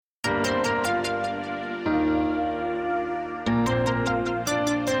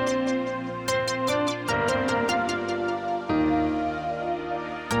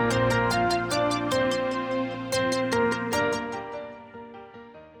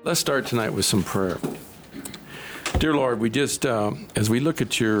Let's start tonight with some prayer. Dear Lord, we just, as we look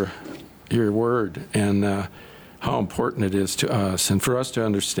at your word and how important it is to us and for us to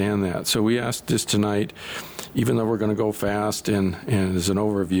understand that. So we ask this tonight, even though we're going to go fast and as an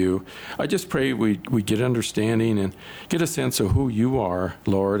overview, I just pray we get understanding and get a sense of who you are,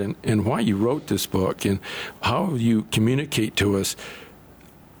 Lord, and why you wrote this book and how you communicate to us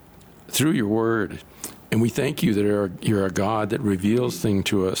through your word. And we thank you that you're a God that reveals things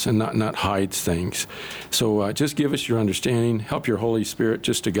to us and not hides things. So just give us your understanding. Help your Holy Spirit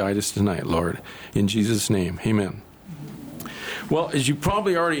just to guide us tonight, Lord. In Jesus' name, amen. Well, as you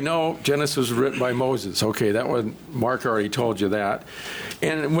probably already know, Genesis was written by Moses. Okay, that one, Mark already told you that.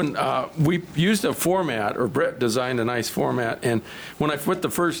 And when we used a format, or Brett designed a nice format, and when I put the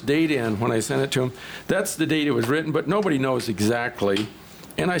first date in, when I sent it to him, that's the date it was written, but nobody knows exactly.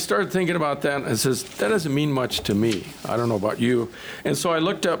 And I started thinking about that, and I says, that doesn't mean much to me. I don't know about you. And so I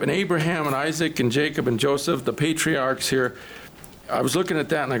looked up, and Abraham and Isaac and Jacob and Joseph, the patriarchs here, I was looking at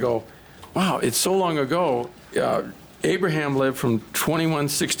that, and I go, wow, it's so long ago. Abraham lived from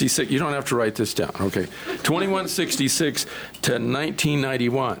 2166. You don't have to write this down, okay? 2166 to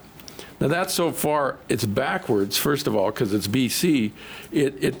 1991. Now, that's so far, it's backwards, first of all, because it's BC.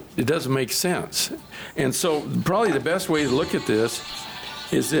 It doesn't make sense. And so probably the best way to look at this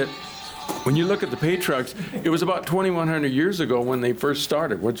is that when you look at the patriarchs, it was about 2,100 years ago when they first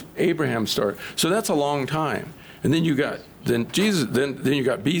started, when Abraham started. So that's a long time. And then you got Jesus. Then you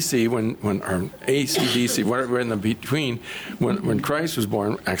got BC when or AC, BC, whatever in the between when Christ was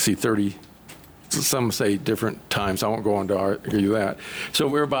born. Actually, 30. Some say different times. I won't go on to argue that. So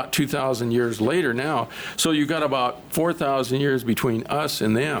we're about 2,000 years later now. So you got about 4,000 years between us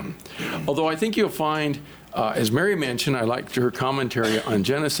and them. Although I think you'll find, as Mary mentioned, I liked her commentary on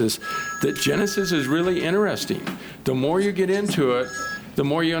Genesis, that Genesis is really interesting. The more you get into it, the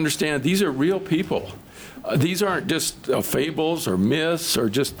more you understand these are real people. These aren't just fables or myths or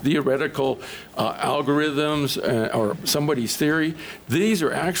just theoretical algorithms or somebody's theory. These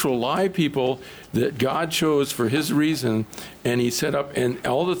are actual live people that God chose for his reason, and he set up, and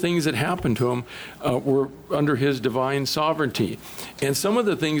all the things that happened to him were under his divine sovereignty. And some of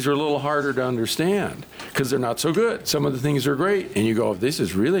the things are a little harder to understand because they're not so good. Some of the things are great, and you go, this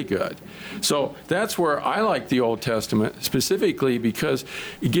is really good. So that's where I like the Old Testament, specifically because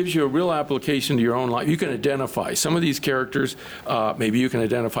it gives you a real application to your own life. You can identify some of these characters. Maybe you can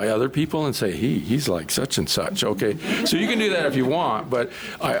identify other people and say, he's like such and such. Okay, so you can do that if you want, but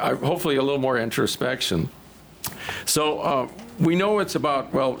I hopefully a little more introspection. So we know it's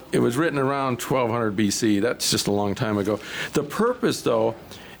about, well, it was written around 1200 BC. That's just a long time ago. The purpose, though,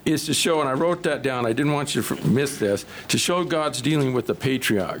 is to show, and I wrote that down, I didn't want you to miss this, to show God's dealing with the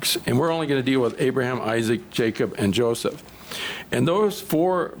patriarchs. And we're only going to deal with Abraham, Isaac, Jacob, and Joseph. And those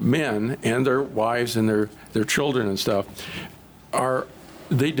four men and their wives and their children and stuff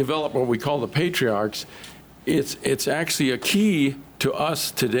they develop what we call the patriarchs. It's actually a key to us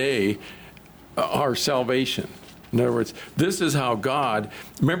today, our salvation. In other words, this is how God,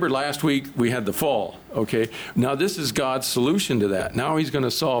 remember last week we had the fall, okay? Now this is God's solution to that. Now he's going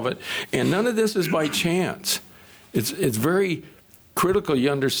to solve it. And none of this is by chance. It's very critical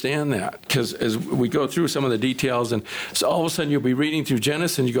you understand that, because as we go through some of the details, and so all of a sudden you'll be reading through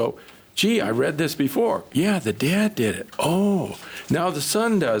Genesis and you go, gee, I read this before. Yeah, the dad did it. Oh, now the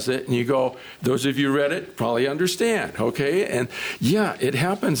son does it. And you go, those of you who read it probably understand, okay? And yeah, it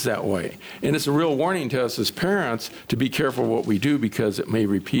happens that way. And it's a real warning to us as parents to be careful what we do because it may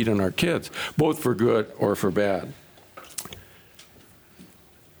repeat on our kids, both for good or for bad.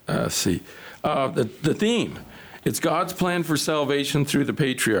 Let's see. The theme, it's God's plan for salvation through the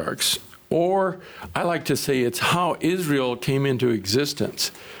patriarchs. Or I like to say it's how Israel came into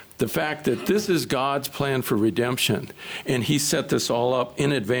existence. The fact that this is God's plan for redemption, and he set this all up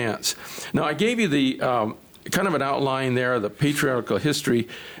in advance. Now, I gave you the kind of an outline there of the patriarchal history,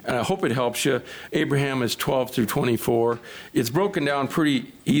 and I hope it helps you. Abraham is 12 through 24. It's broken down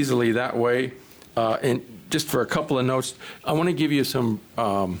pretty easily that way. And just for a couple of notes, I want to give you some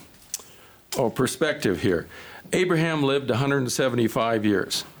perspective here. Abraham lived 175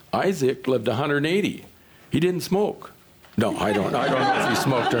 years. Isaac lived 180. He didn't smoke. No, I don't know if he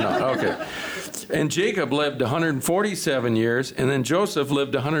smoked or not. Okay. And Jacob lived 147 years, and then Joseph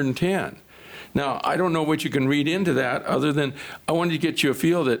lived 110. Now, I don't know what you can read into that other than I wanted to get you a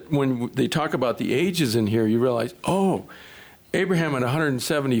feel that when they talk about the ages in here, you realize, oh, Abraham at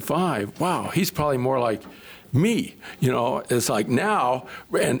 175, wow, he's probably more like me. You know, it's like now,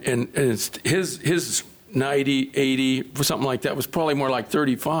 and it's his 90, 80, something like that was probably more like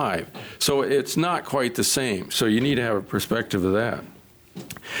 35. So it's not quite the same. So you need to have a perspective of that.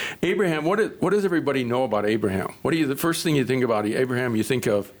 Abraham, what does everybody know about Abraham? What do you, the first thing you think about Abraham, you think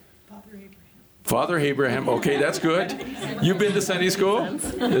of? Father Abraham. Okay, that's good. You've been to Sunday school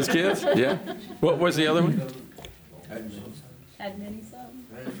as kids? Yeah. What was the other one? Had many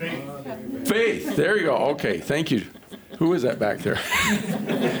sons. Faith. There you go. Okay, thank you. Who is that back there?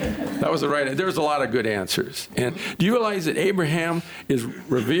 That was the right. There was a lot of good answers. And do you realize that Abraham is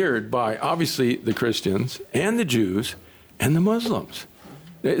revered by, obviously, the Christians and the Jews and the Muslims?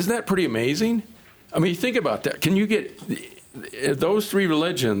 Isn't that pretty amazing? I mean, think about that. Can you get those three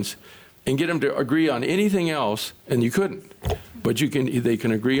religions and get them to agree on anything else? And you couldn't. But they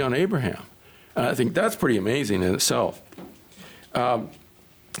can agree on Abraham. I think that's pretty amazing in itself.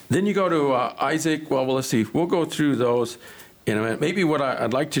 Then you go to Isaac. Well, let's see. We'll go through those in a minute. Maybe what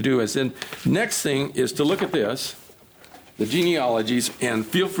I'd like to do is then next thing is to look at this, the genealogies, and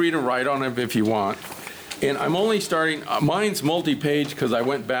feel free to write on them if you want. And I'm only starting, mine's multi-page because I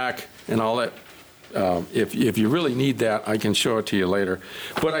went back and I'll let, if you really need that, I can show it to you later.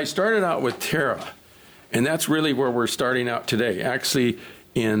 But I started out with Terah, and that's really where we're starting out today. Actually,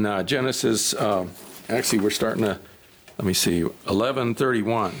 in Genesis, we're starting to, let me see,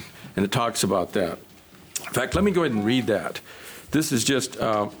 11:31, and it talks about that. In fact, let me go ahead and read that. This is just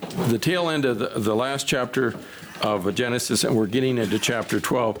the tail end of the last chapter of Genesis, and we're getting into chapter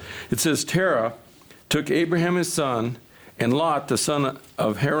 12. It says, Terah took Abraham his son, and Lot, the son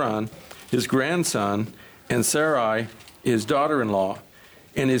of Haran, his grandson, and Sarai, his daughter-in-law,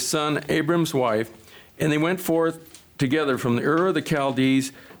 and his son Abram's wife, and they went forth together from the Ur of the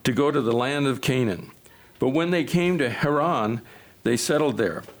Chaldees to go to the land of Canaan. But when they came to Haran, they settled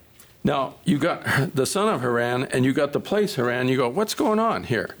there. Now, you got the son of Haran, and you got the place Haran. You go, what's going on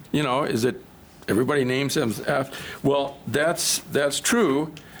here? You know, is it everybody names them after? Well, that's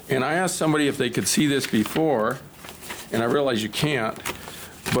true. And I asked somebody if they could see this before, and I realize you can't.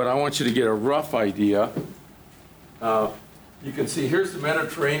 But I want you to get a rough idea. You can see here's the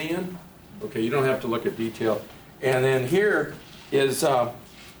Mediterranean. Okay, you don't have to look at detail. And then here is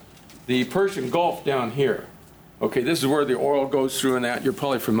the Persian Gulf down here. Okay, this is where the oil goes through and that. You're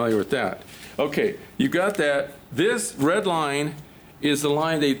probably familiar with that. Okay, you got that. This red line is the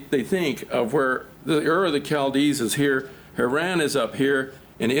line they think of where the Ur of the Chaldees is here, Haran is up here,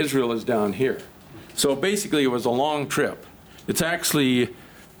 and Israel is down here. So basically it was a long trip. It's actually,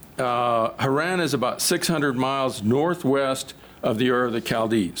 Haran is about 600 miles northwest of the Ur of the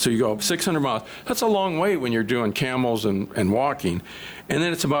Chaldees. So you go 600 miles. That's a long way when you're doing camels and walking. And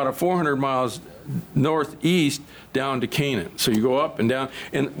then it's about 400 miles northeast down to Canaan. So you go up and down.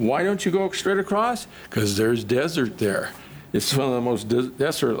 And why don't you go straight across? Because there's desert there. It's one of the most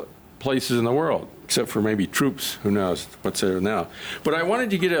desolate places in the world, except for maybe troops. Who knows what's there now. But I wanted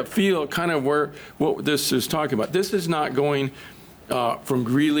to get a feel kind of what this is talking about. This is not going from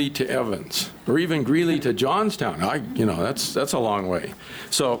Greeley to Evans, or even Greeley to Johnstown. That's a long way.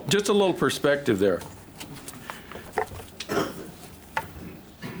 So just a little perspective there.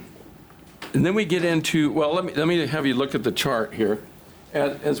 And then we get into, well, let me have you look at the chart here.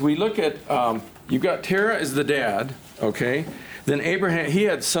 As we look at, you've got Terah as the dad, okay? Then Abraham, he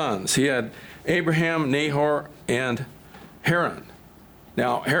had sons. He had Abraham, Nahor, and Haran.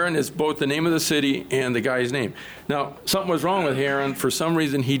 Now, Haran is both the name of the city and the guy's name. Now, something was wrong with Haran. For some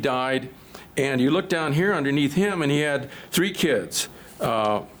reason, he died. And you look down here underneath him, and he had 3 kids,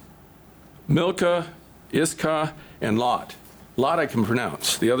 Milcah, Iscah, and Lot. Lot I can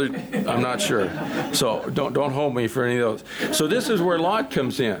pronounce. The other, I'm not sure. So don't hold me for any of those. So this is where Lot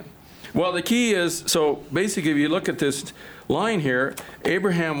comes in. Well, the key is, so basically if you look at this line here,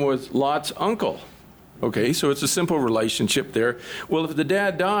 Abraham was Lot's uncle. Okay, so it's a simple relationship there. Well, if the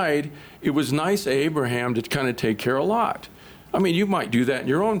dad died, it was nice of Abraham to kind of take care of Lot. I mean, you might do that in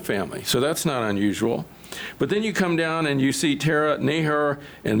your own family, so that's not unusual. But then you come down and you see Terah, Nahor,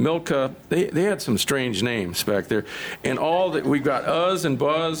 and Milcah. They had some strange names back there. And all that we've got Uz and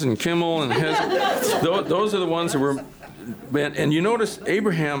Buz and Kimmel and Hez. Those are the ones that were. And you notice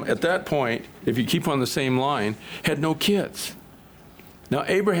Abraham at that point, if you keep on the same line, had no kids. Now,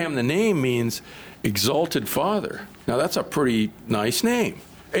 Abraham, the name means exalted father. Now, that's a pretty nice name.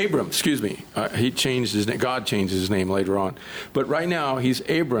 Abram, excuse me. He changed his name. God changed his name later on. But right now, he's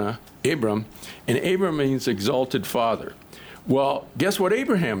Abram, and Abram means exalted father. Well, guess what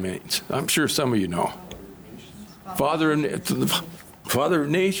Abraham means? I'm sure some of you know. Father of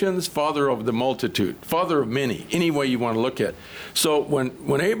nations, father of the multitude, father of many, any way you want to look at it. So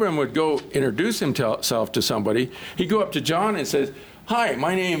when Abram would go introduce himself to somebody, he'd go up to John and says, "Hi,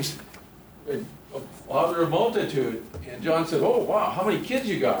 my name's father of multitude." And John said, "Oh, wow, how many kids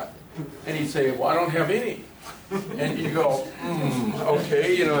you got?" And he'd say, "Well, I don't have any." And you go, okay.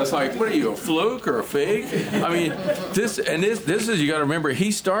 okay, it's like, what are you, a fluke or a fake? I mean, this is, you got to remember,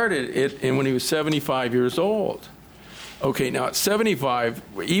 he started it when he was 75 years old. Okay, now at 75,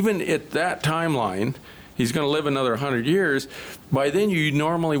 even at that timeline, he's going to live another 100 years. By then, you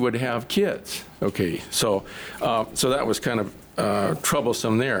normally would have kids. Okay, so that was kind of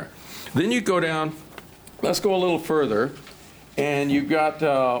troublesome there. Then you go down, let's go a little further, and you've got,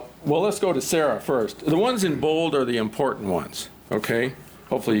 let's go to Sarah first. The ones in bold are the important ones, okay?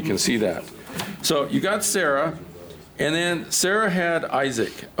 Hopefully you can see that. So you got Sarah, and then Sarah had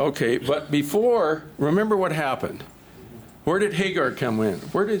Isaac. Okay, but before, remember what happened. Where did Hagar come in?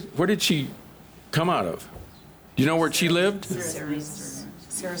 Where did she come out of? Do you know where she lived? Sarah's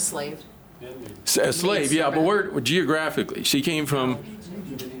slave. A slave, yeah, but where geographically? She came from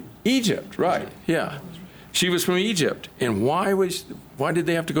Egypt, right? Yeah, she was from Egypt. And why did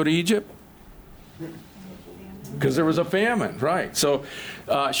they have to go to Egypt? Because there was a famine, right? So,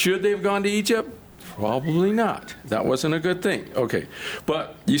 should they have gone to Egypt? Probably not. That wasn't a good thing. Okay,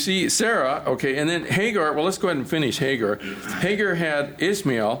 but you see Sarah. Okay, and then Hagar. Well, let's go ahead and finish Hagar. Hagar had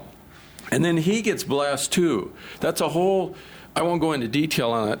Ishmael, and then he gets blessed too. That's a whole. I won't go into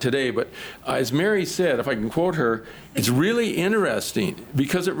detail on that today, but as Mary said, if I can quote her, it's really interesting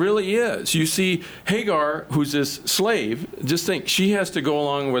because it really is. You see Hagar, who's this slave, just think she has to go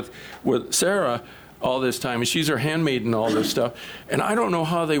along with Sarah all this time, and she's her handmaid and all this stuff. And I don't know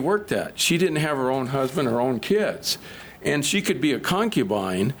how they worked that. She didn't have her own husband, her own kids. And she could be a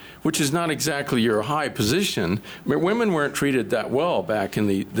concubine, which is not exactly your high position. I mean, women weren't treated that well back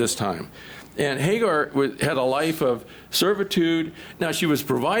in this time. And Hagar had a life of servitude. Now, she was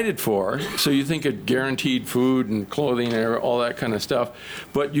provided for, so you think of guaranteed food and clothing and all that kind of stuff,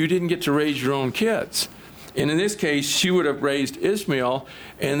 but you didn't get to raise your own kids. And in this case, she would have raised Ishmael,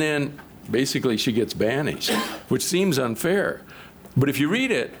 and then basically she gets banished, which seems unfair. But if you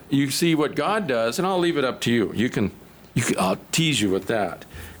read it, you see what God does, and I'll leave it up to you. I'll tease you with that.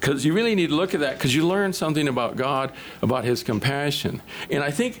 Because you really need to look at that, because you learn something about God, about his compassion. And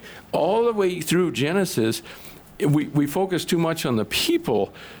I think all the way through Genesis, we focus too much on the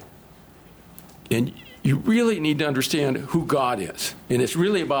people, and you really need to understand who God is. And it's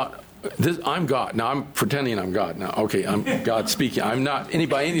really about this. I'm God. Now, I'm pretending I'm God now. Okay, I'm God speaking. I'm not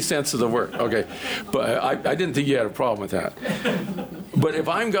by any sense of the word. Okay, but I didn't think you had a problem with that. But if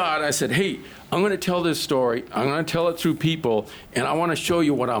I'm God, I said, hey, I'm going to tell this story. I'm going to tell it through people, and I want to show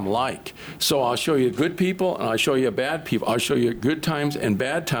you what I'm like. So I'll show you good people, and I'll show you bad people. I'll show you good times and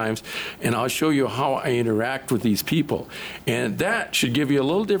bad times, and I'll show you how I interact with these people. And that should give you a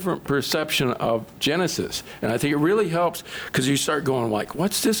little different perception of Genesis. And I think it really helps, because you start going like,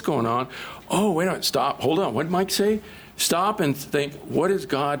 what's this going on? Oh, wait a minute, stop, hold on. What did Mike say? Stop and think, what is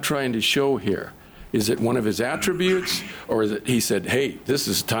God trying to show here? Is it one of his attributes, or is it he said, hey, this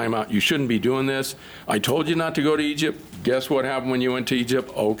is time out. You shouldn't be doing this. I told you not to go to Egypt. Guess what happened when you went to Egypt?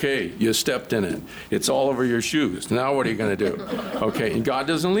 Okay, you stepped in it. It's all over your shoes. Now what are you going to do? Okay, and God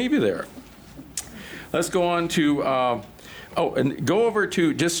doesn't leave you there. Let's go on to, and go over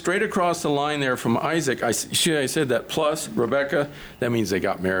to just straight across the line there from Isaac. I said that plus Rebecca, that means they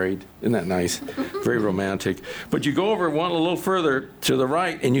got married. Isn't that nice? Very romantic. But you go over a little further to the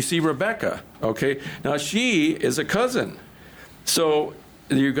right, and you see Rebecca. Okay, now she is a cousin. So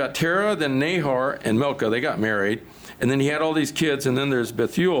you've got Terah, then Nahor, and Milcah. They got married. And then he had all these kids, and then there's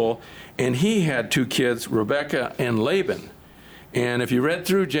Bethuel, and he had 2 kids, Rebecca and Laban. And if you read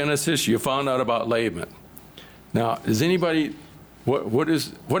through Genesis, you found out about Laban. Now, does anybody, what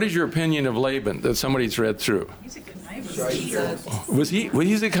is your opinion of Laban that somebody's read through? He's a good neighbor. Was he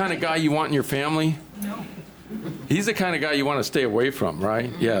the kind of guy you want in your family? No. He's the kind of guy you want to stay away from, right?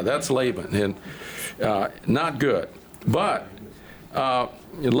 Mm-hmm. Yeah, that's Laban, and not good. But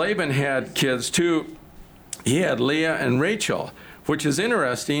Laban had kids too. He had Leah and Rachel, which is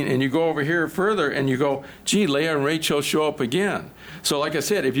interesting. And you go over here further, and you go, gee, Leah and Rachel show up again. So like I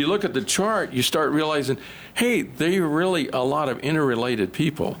said, if you look at the chart, you start realizing, hey, they're really a lot of interrelated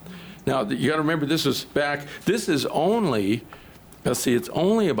people. Now, you got to remember, this is only, it's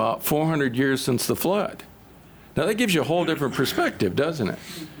only about 400 years since the flood. Now, that gives you a whole different perspective, doesn't it?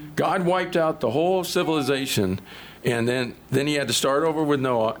 God wiped out the whole civilization, and then he had to start over with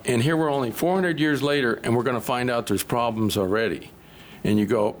Noah, and here we're only 400 years later, and we're going to find out there's problems already. And you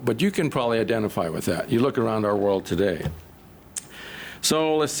go, but you can probably identify with that. You look around our world today.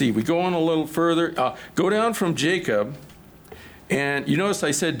 So let's see, we go on a little further. Go down from Jacob, and you notice I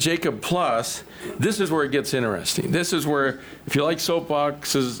said Jacob plus. This is where it gets interesting. This is where, if you like soap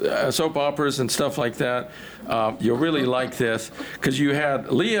operas and stuff like that, you'll really like this, because you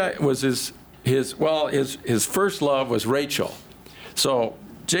had Leah was his first love was Rachel. So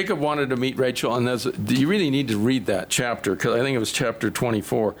Jacob wanted to meet Rachel, and you really need to read that chapter, because I think it was chapter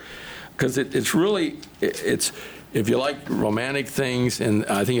 24, because it's really, if you like romantic things, and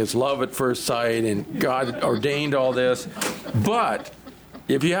I think it's love at first sight, and God ordained all this. But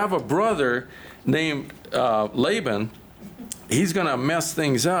if you have a brother named Laban, he's going to mess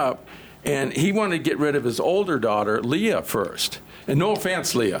things up, and he wanted to get rid of his older daughter, Leah, first. And no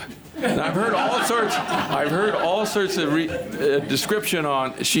offense, Leah. And I've heard all sorts of description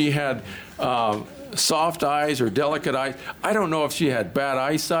on she had soft eyes or delicate eyes. I don't know if she had bad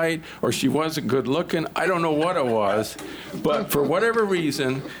eyesight or she wasn't good looking. I don't know what it was. But for whatever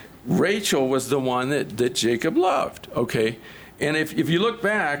reason, Rachel was the one that Jacob loved, okay? And if you look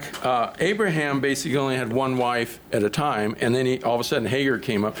back, Abraham basically only had one wife at a time, and then all of a sudden Hagar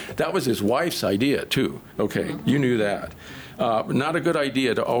came up. That was his wife's idea, too. Okay, you knew that. Not a good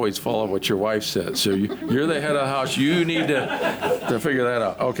idea to always follow what your wife says. So you're the head of the house. You need to figure that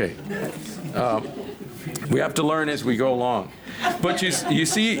out. Okay. We have to learn as we go along. But you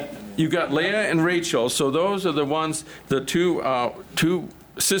see, you got Leah and Rachel. So those are the two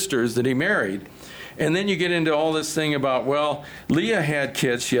sisters that he married. And then you get into all this thing about, well, Leah had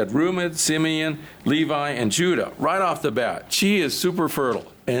kids. She had Reuben, Simeon, Levi, and Judah right off the bat. She is super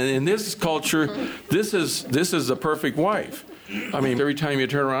fertile. And in this culture, this is the perfect wife. I mean, every time you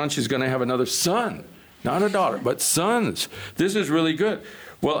turn around, she's going to have another son. Not a daughter, but sons. This is really good.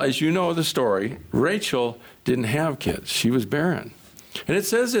 Well, as you know the story, Rachel didn't have kids. She was barren. And it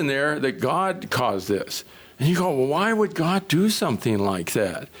says in there that God caused this. And you go, well, why would God do something like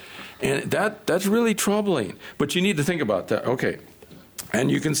that? And that's really troubling. But you need to think about that. Okay.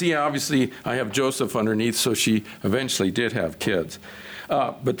 And you can see, obviously, I have Joseph underneath, so she eventually did have kids.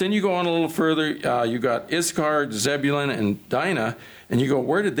 But then you go on a little further. You got Issachar, Zebulun, and Dinah. And you go,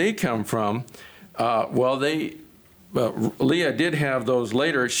 where did they come from? Leah did have those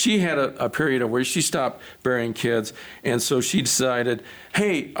later. She had a period of where she stopped bearing kids. And so she decided,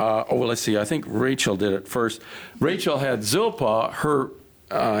 hey, let's see. I think Rachel did it first. Rachel had Zilpah, her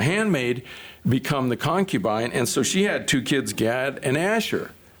handmaid, become the concubine, and so she had two kids, Gad and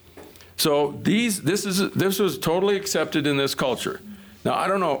Asher. So this was totally accepted in this culture. Now I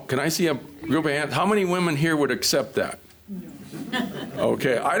don't know. Can I see a group of hands? How many women here would accept that?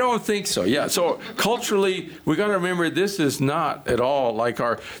 Okay, I don't think so. Yeah. So culturally, we got to remember this is not at all like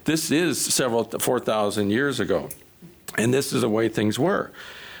this is 4,000 years ago, and this is the way things were.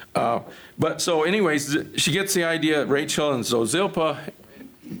 But so, anyways, she gets the idea. Rachel, and so Zilpah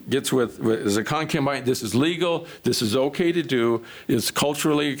gets with as a concubine. This is legal. This is okay to do. It's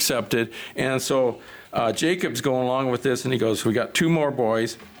culturally accepted. And so Jacob's going along with this, and he goes, we got two more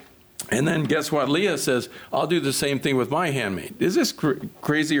boys. And then guess what? Leah says, I'll do the same thing with my handmaid. Is this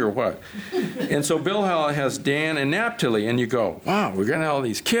crazy or what? And so Bilhah has Dan and Naphtali. And you go, wow, we're going to have all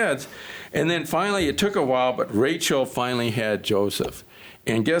these kids. And then finally, it took a while, but Rachel finally had Joseph.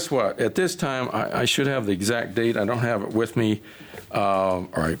 And guess what? At this time, I should have the exact date. I don't have it with me, or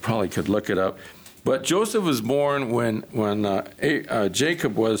I probably could look it up. But Joseph was born when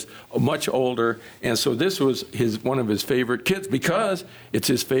Jacob was much older, and so this was one of his favorite kids because it's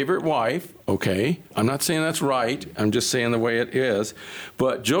his favorite wife. Okay, I'm not saying that's right. I'm just saying the way it is.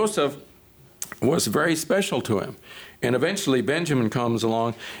 But Joseph was very special to him. And eventually Benjamin comes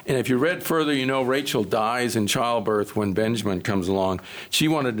along, and if you read further, you know Rachel dies in childbirth when Benjamin comes along. She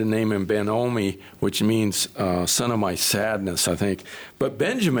wanted to name him Ben-Oni, which means son of my sadness, I think. But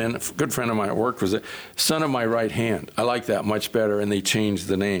Benjamin, a good friend of mine at work, was son of my right hand. I like that much better, and they changed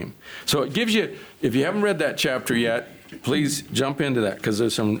the name. So it gives you, if you haven't read that chapter yet, please jump into that, because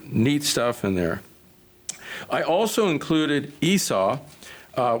there's some neat stuff in there. I also included Esau,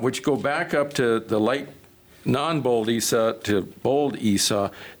 which go back up to the late non-bold Esau to bold Esau.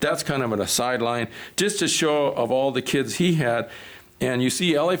 That's kind of a sideline, just to show of all the kids he had. And you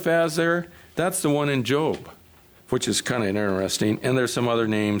see Eliphaz there? That's the one in Job, which is kind of interesting. And there's some other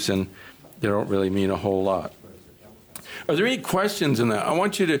names, and they don't really mean a whole lot. Are there any questions in that? I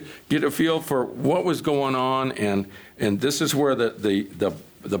want you to get a feel for what was going on, and this is where the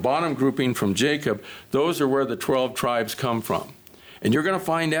bottom grouping from Jacob, those are where the 12 tribes come from. And you're going to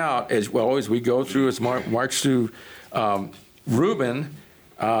find out as well as we go through, as march through, Reuben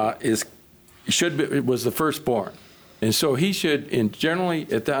was the firstborn. And so he should,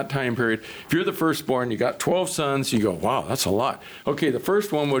 generally at that time period, if you're the firstborn, you got 12 sons, you go, wow, that's a lot. Okay, the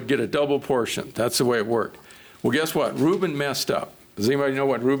first one would get a double portion. That's the way it worked. Well, guess what? Reuben messed up. Does anybody know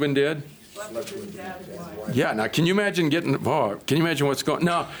what Reuben did? Yeah, now can you imagine can you imagine what's going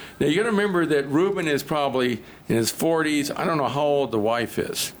on? Now you got to remember that Reuben is probably in his 40s. I don't know how old the wife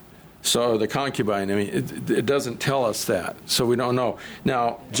is. So the concubine, I mean, it doesn't tell us that, so we don't know.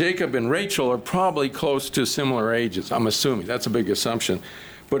 Now, Jacob and Rachel are probably close to similar ages, I'm assuming. That's a big assumption.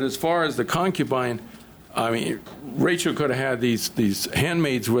 But as far as the concubine, I mean, Rachel could have had these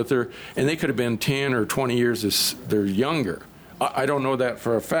handmaids with her, and they could have been 10 or 20 years they're younger. I don't know that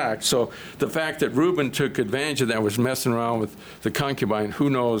for a fact. So the fact that Reuben took advantage of that, was messing around with the concubine,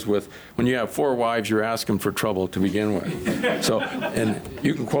 who knows, when you have 4 wives, you're asking for trouble to begin with. So, and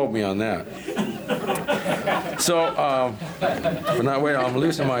you can quote me on that. So, but now, wait, I'm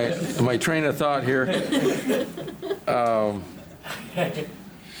losing my train of thought here.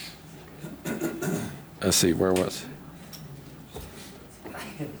 Let's see, where was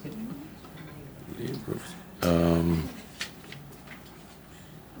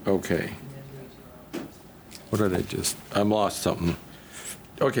okay. What did I'm lost something.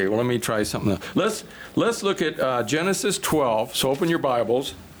 Okay, well, let me try something else. Let's look at Genesis 12. So open your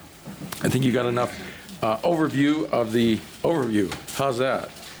Bibles. I think you got enough overview of the overview. How's that?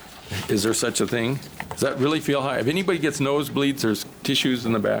 Is there such a thing? Does that really feel high? If anybody gets nosebleeds, there's tissues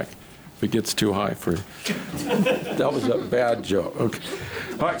in the back. If it gets too high for... That was a bad joke. Okay.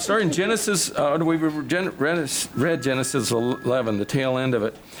 All right, starting Genesis, we read Genesis 11, the tail end of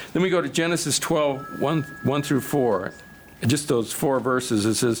it. Then we go to Genesis 12, 1 through 4. Just those 4 verses.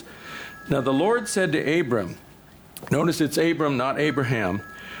 It says, "Now the Lord said to Abram," notice it's Abram, not Abraham,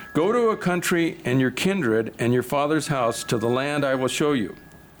 "Go to a country and your kindred and your father's house to the land I will show you."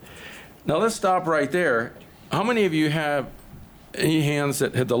 Now let's stop right there. How many of you have any hands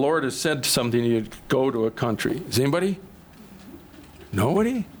that the Lord has said something to you, go to a country? Is anybody?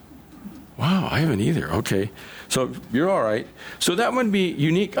 Nobody? Wow, I haven't either. Okay. So you're all right. So that would be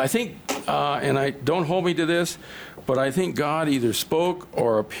unique. I think, and I don't hold me to this, but I think God either spoke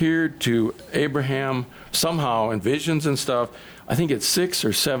or appeared to Abraham somehow in visions and stuff. I think it's 6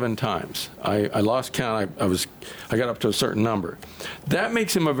 or 7 times. I lost count. I got up to a certain number. That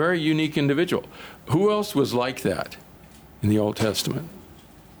makes him a very unique individual. Who else was like that in the Old Testament?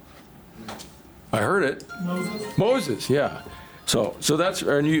 I heard it. Moses, yeah. So that's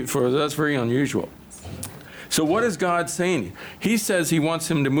very unusual. So what is God saying? He says he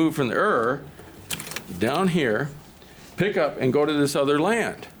wants him to move from the Ur down here, pick up, and go to this other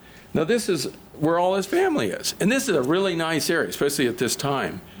land. Now this is where all his family is. And this is a really nice area, especially at this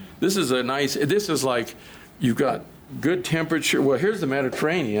time. This is like you've got good temperature. Well, here's the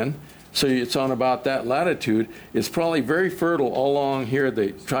Mediterranean. So it's on about that latitude. It's probably very fertile all along here,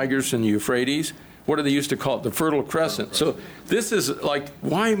 the Tigris and Euphrates. What do they used to call it? The Fertile Crescent. So this is like,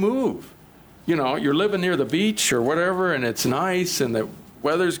 why move? You know, you're living near the beach or whatever, and it's nice, and the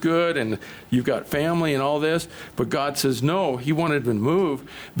weather's good, and you've got family and all this. But God says, no, he wanted to move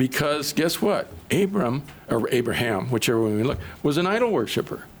because guess what? Abraham, whichever way we look, was an idol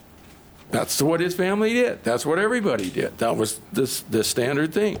worshiper. That's what his family did. That's what everybody did. That was the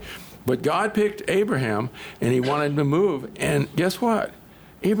standard thing. But God picked Abraham, and he wanted to move. And guess what?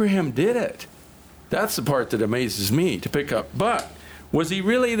 Abraham did it. That's the part that amazes me to pick up. But was he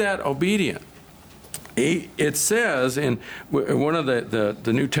really that obedient? It says in one of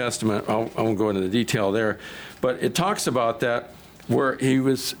the New Testament, I won't go into the detail there, but it talks about that where he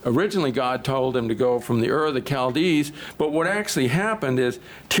was, originally God told him to go from the Ur of the Chaldees, but what actually happened is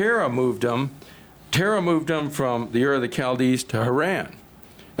Terah moved him from the Ur of the Chaldees to Haran.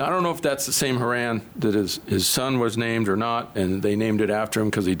 Now, I don't know if that's the same Haran that his son was named or not, and they named it after him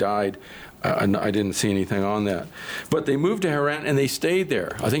because he died. I didn't see anything on that. But they moved to Haran, and they stayed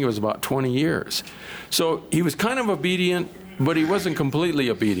there. I think it was about 20 years. So he was kind of obedient, but he wasn't completely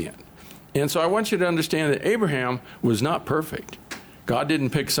obedient. And so I want you to understand that Abraham was not perfect. God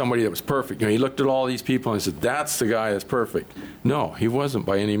didn't pick somebody that was perfect. You know, he looked at all these people and said, that's the guy that's perfect. No, he wasn't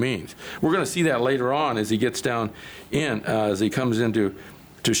by any means. We're going to see that later on as he gets down in, as he comes into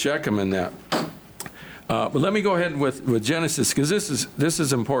Shechem and that. But let me go ahead with Genesis, because this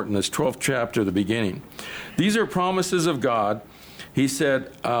is important, this 12th chapter, the beginning. These are promises of God. He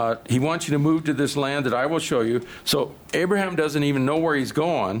said, he wants you to move to this land that I will show you. So Abraham doesn't even know where he's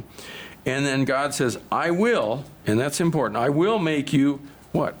going. And then God says, I will, and that's important, I will make you,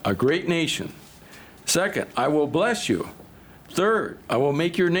 what? A great nation. Second, I will bless you. Third, I will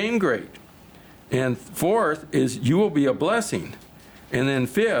make your name great. And fourth is you will be a blessing. And then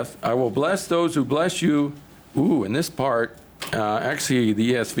fifth, I will bless those who bless you. Ooh, in this part, actually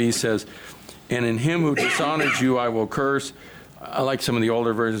the ESV says, and in him who dishonors you, I will curse. I like some of the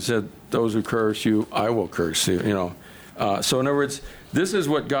older versions said, those who curse you, I will curse you, you know. So in other words, this is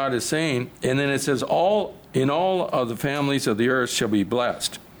what God is saying. And then it says, all of the families of the earth shall be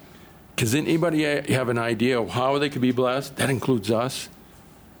blessed. Does anybody have an idea of how they could be blessed? That includes us.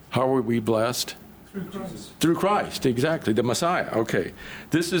 How were we blessed? Through Christ, exactly, the Messiah. Okay.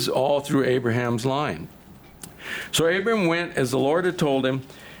 This is all through Abraham's line. So Abraham went as the Lord had told him,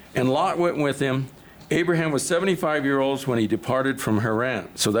 and Lot went with him. Abraham was 75 years old when he departed from Haran.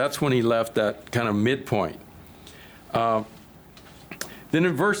 So that's when he left that kind of midpoint. Then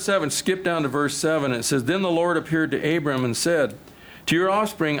in verse 7, skip down to verse 7, it says, Then the Lord appeared to Abram and said, To your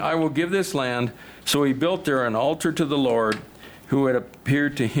offspring I will give this land. So he built there an altar to the Lord who had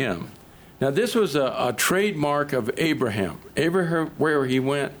appeared to him. Now this was a trademark of Abraham. Abraham, where he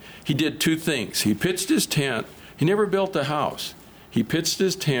went, he did two things. He pitched his tent. He never built a house. He pitched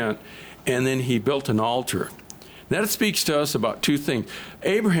his tent, and then he built an altar. That speaks to us about two things.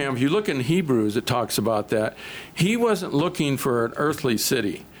 Abraham, if you look in Hebrews, it talks about that. He wasn't looking for an earthly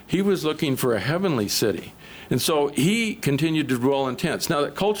city. He was looking for a heavenly city. And so he continued to dwell in tents. Now,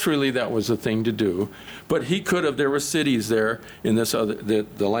 culturally, that was a thing to do. But he could have, there were cities there in this other,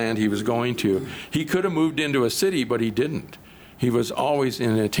 the land he was going to. He could have moved into a city, but he didn't. He was always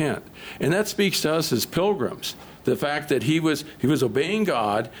in a tent. And that speaks to us as pilgrims. The fact that he was obeying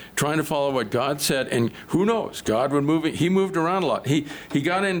God, trying to follow what God said, and who knows, God would move. He moved around a lot. He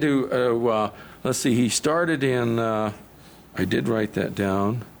got into, let's see, he started in, I did write that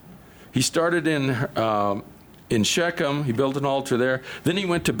down. He started in Shechem. He built an altar there. Then he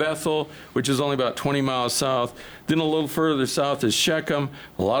went to Bethel, which is only about 20 miles south. Then a little further south is Shechem.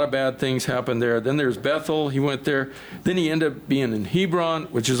 A lot of bad things happened there. Then there's Bethel. He went there. Then he ended up being in Hebron,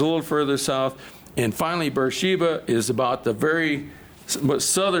 which is a little further south. And finally, Beersheba is about the very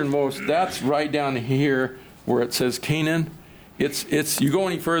southernmost. That's right down here where it says Canaan. It's you go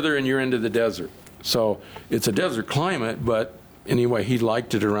any further and you're into the desert. So it's a desert climate, but anyway, he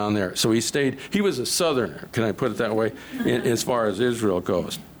liked it around there. So he stayed. He was a southerner, can I put it that way, as far as Israel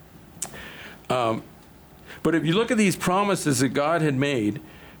goes. But if you look at these promises that God had made,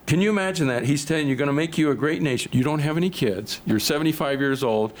 can you imagine that? He's telling you, going to make you a great nation. You don't have any kids. You're 75 years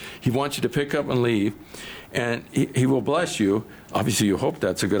old. He wants you to pick up and leave. And he will bless you. Obviously, you hope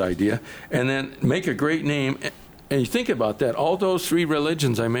that's a good idea. And then make a great name. And you think about that. All those three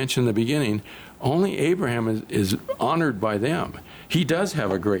religions I mentioned in the beginning, only Abraham is honored by them. He does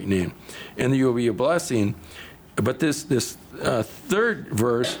have a great name. And you will be a blessing. But this third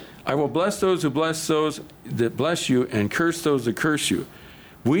verse, I will bless those who bless those that bless you and curse those that curse you.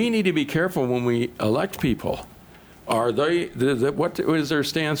 We need to be careful when we elect people. What is their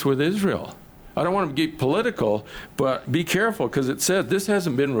stance with Israel? I don't want to get political, but be careful because it said this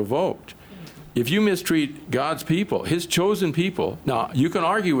hasn't been revoked. If you mistreat God's people, his chosen people, now you can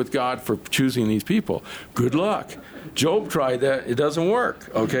argue with God for choosing these people. Good luck. Job tried that. It doesn't work,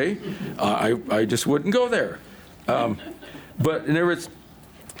 okay? I just wouldn't go there. But in other words,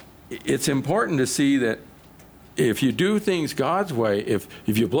 it's important to see that if you do things God's way, if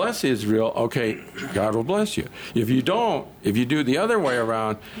you bless Israel, okay, God will bless you. If you don't, if you do the other way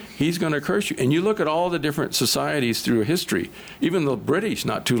around, he's going to curse you. And you look at all the different societies through history. Even the British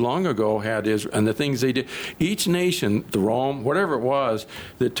not too long ago had Israel, and the things they did. Each nation, the Rome, whatever it was,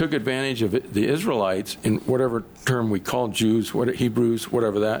 that took advantage of the Israelites, in whatever term we call Jews, Hebrews,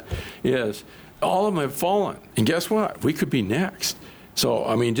 whatever that is, all of them have fallen. And guess what? We could be next. So,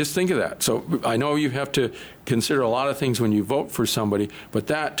 I mean, just think of that. So I know you have to consider a lot of things when you vote for somebody, but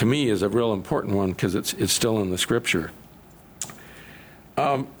that, to me, is a real important one because it's still in the Scripture.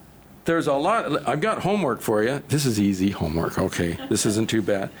 There's a lot. I've got homework for you. This is easy homework. Okay, this isn't too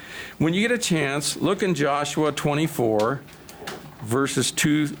bad. When you get a chance, look in Joshua 24, verses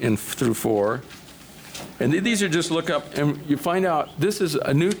 2 through 4. And these are just look up, and you find out this is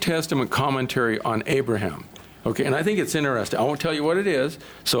a New Testament commentary on Abraham. Okay, and I think it's interesting. I won't tell you what it is,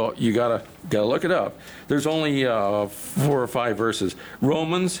 so you gotta look it up. There's only 4 or 5 verses.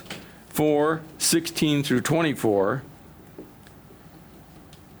 Romans 4, 16 through 24.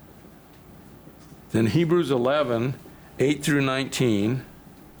 Then Hebrews 11, 8 through 19.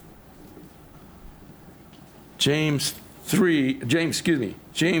 James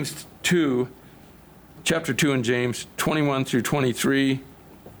 2, chapter 2 in James, 21 through 23.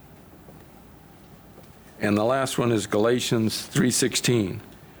 And the last one is Galatians 3:16.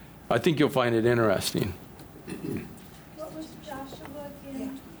 I think you'll find it interesting. What was Joshua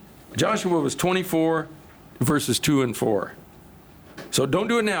again? Joshua was 24, verses 2 and 4. So don't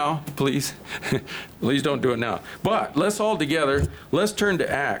do it now, please. Please don't do it now. But let's all together, let's turn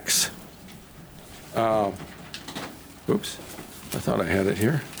to Acts. Oops, I thought I had it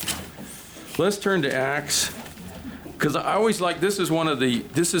here. Let's turn to Acts. Because I always like,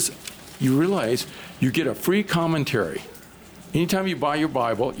 you realize you get a free commentary. Anytime you buy your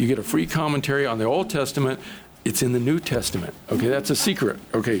Bible, you get a free commentary on the Old Testament It's in the New Testament. Okay, that's a secret.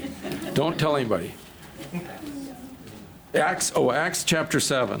 Okay, don't tell anybody. Acts chapter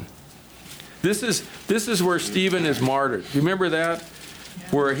 7. This is where Stephen is martyred. You remember that?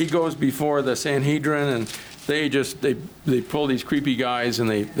 Where he goes before the Sanhedrin and they pull these creepy guys and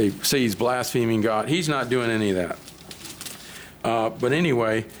they say he's blaspheming God. He's not doing any of that. But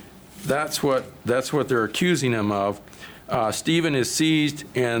anyway, that's what they're accusing him of. Stephen is seized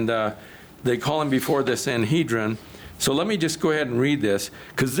and they call him before the Sanhedrin. So let me just go ahead and read this,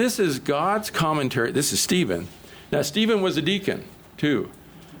 because this is God's commentary. This is Stephen. Now, Stephen was a deacon, too.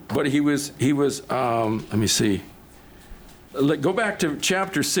 But he was let me see. Go back to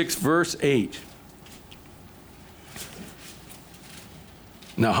chapter 6, verse 8.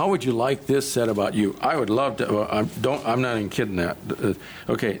 Now, how would you like this said about you? I would love to. I'm not even kidding that.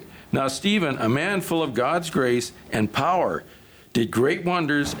 Okay. Now, Stephen, a man full of God's grace and power, did great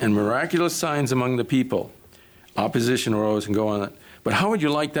wonders and miraculous signs among the people. Opposition arose and go on. But how would you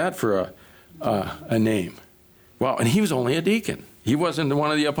like that for a name? Wow, and he was only a deacon. He wasn't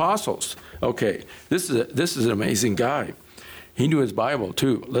one of the apostles. Okay, this is an amazing guy. He knew his Bible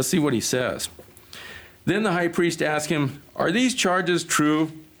too. Let's see what he says. Then the high priest asked him, "Are these charges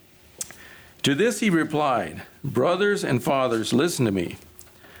true?" To this he replied, "Brothers and fathers, listen to me."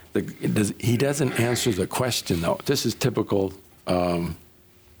 He doesn't answer the question, though. This is typical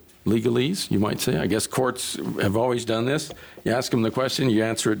legalese, you might say. I guess courts have always done this. You ask him the question, you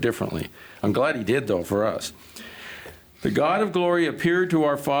answer it differently. I'm glad he did, though, for us. The God of glory appeared to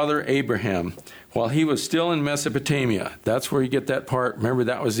our father Abraham while he was still in Mesopotamia. That's where you get that part. Remember,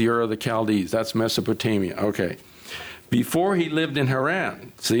 that was the Ur of the Chaldees. That's Mesopotamia. Okay. Before he lived in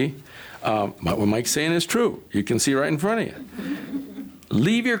Haran. See? What Mike's saying is true. You can see right in front of you.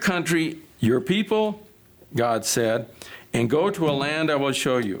 Leave your country, your people, God said, and go to a land I will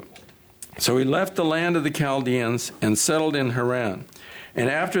show you. So he left the land of the Chaldeans and settled in Haran. And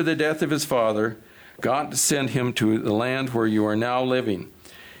after the death of his father, God sent him to the land where you are now living,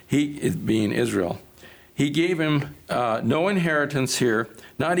 he being Israel. He gave him no inheritance here,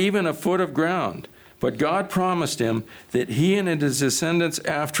 not even a foot of ground. But God promised him that he and his descendants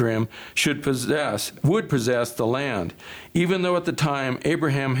after him would possess the land, even though at the time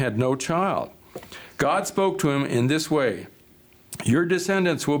Abraham had no child. God spoke to him in this way: "Your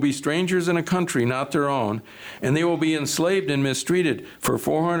descendants will be strangers in a country not their own, and they will be enslaved and mistreated for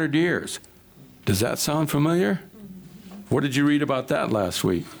 400 years. Does that sound familiar? What did you read about that last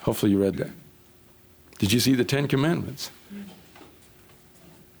week? Hopefully you read that. Did you see the 10 Commandments?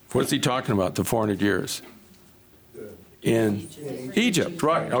 What's he talking about, the 400 years? In Egypt,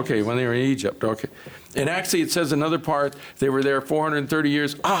 right. Okay, when they were in Egypt, okay. And actually it says another part, they were there 430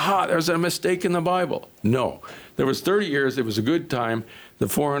 years. Aha, there's a mistake in the Bible. No, there was 30 years, it was a good time. The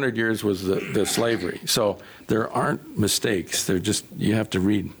 400 years was the slavery. So there aren't mistakes. They're just, you have to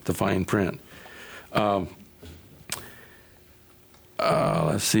read the fine print. Let's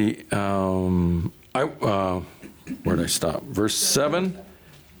see. Where did I stop? Verse 7.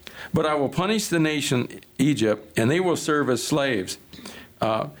 But I will punish the nation, Egypt, and they will serve as slaves.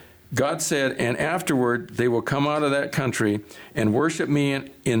 God said, and afterward they will come out of that country and worship me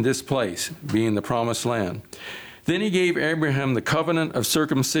in this place, being the promised land. Then he gave Abraham the covenant of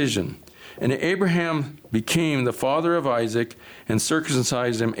circumcision. And Abraham became the father of Isaac and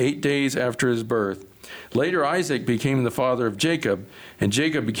circumcised him 8 days after his birth. Later Isaac became the father of Jacob, and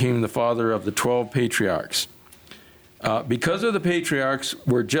Jacob became the father of the 12 patriarchs. Because of the patriarchs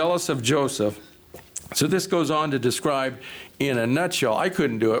were jealous of Joseph. So this goes on to describe in a nutshell. I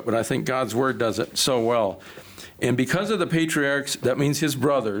couldn't do it, but I think God's word does it so well. And because of the patriarchs, that means his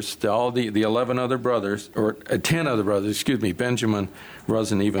brothers, all the 11 other brothers, or 10 other brothers, excuse me, Benjamin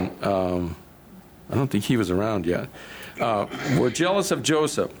wasn't even, I don't think he was around yet, were jealous of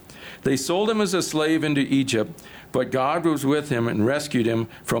Joseph. They sold him as a slave into Egypt, but God was with him and rescued him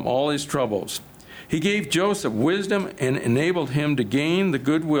from all his troubles. He gave Joseph wisdom and enabled him to gain the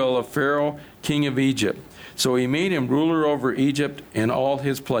goodwill of Pharaoh, king of Egypt. So he made him ruler over Egypt and all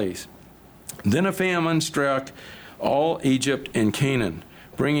his place. Then a famine struck all Egypt and Canaan,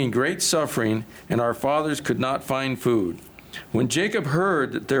 bringing great suffering, and our fathers could not find food. When Jacob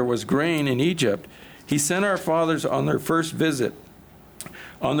heard that there was grain in Egypt, he sent our fathers on their first visit.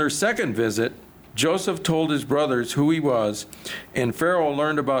 On their second visit, Joseph told his brothers who he was, and Pharaoh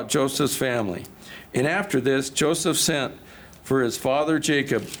learned about Joseph's family. And after this, Joseph sent for his father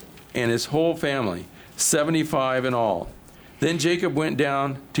Jacob and his whole family, 75 in all. Then Jacob went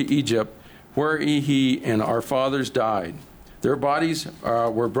down to Egypt, where he and our fathers died. Their bodies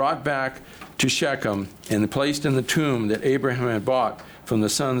were brought back to Shechem and placed in the tomb that Abraham had bought from the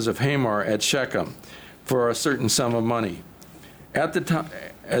sons of Hamor at Shechem. for a certain sum of money.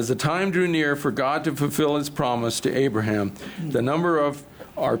 As the time drew near for God to fulfill his promise to Abraham, the number of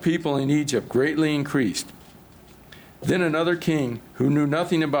our people in Egypt greatly increased. Then another king who knew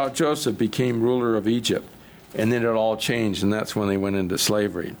nothing about Joseph became ruler of Egypt. And then it all changed, and that's when they went into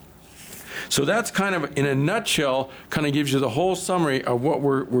slavery. So that's kind of, in a nutshell, kind of gives you the whole summary of what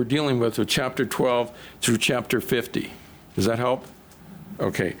we're dealing with chapter 12 through chapter 50. Does that help?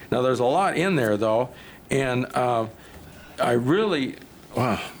 Okay. Now, there's a lot in there, though, and I really,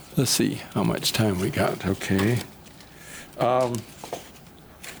 wow, let's see how much time we got. Okay.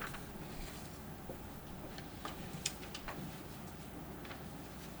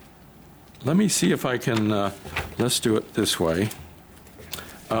 Let me see if I can, let's do it this way.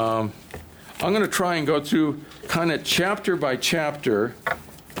 I'm going to try and go through kind of chapter by chapter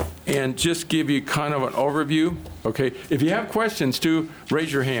and just give you kind of an overview. Okay, if you have questions too,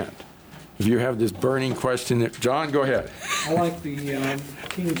 raise your hand. If you have this burning question, John, go ahead. I like the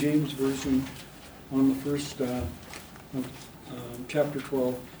King James Version on the first chapter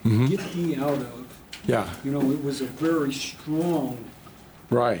 12. Mm-hmm. Get ye out of. Yeah. You know, it was a very strong,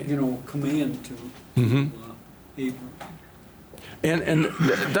 right. Command to Abram. And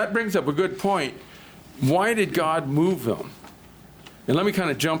that brings up a good point. Why did God move them? And let me kind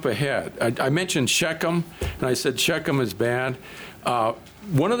of jump ahead. I mentioned Shechem, and I said Shechem is bad.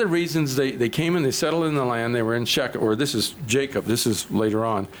 One of the reasons they came and they settled in the land, they were in Shechem, or this is Jacob, this is later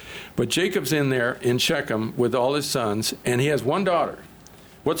on. But Jacob's in there in Shechem with all his sons, and he has one daughter.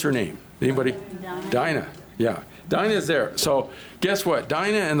 What's her name? Anybody? Dinah. Yeah. Dinah's there. So guess what?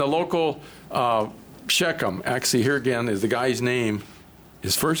 Dinah and the local Shechem, actually here again is the guy's name,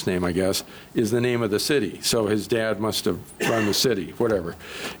 his first name, I guess, is the name of the city. So his dad must have run the city, whatever.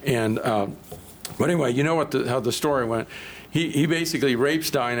 And but anyway, you know how the story went. He basically rapes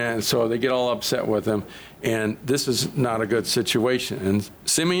Dinah, and so they get all upset with him. And this is not a good situation. And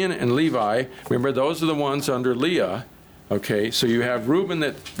Simeon and Levi, remember, those are the ones under Leah. Okay, so you have Reuben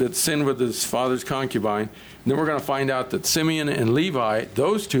that sinned with his father's concubine. And then we're going to find out that Simeon and Levi,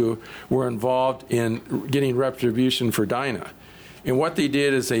 those two, were involved in getting retribution for Dinah. And what they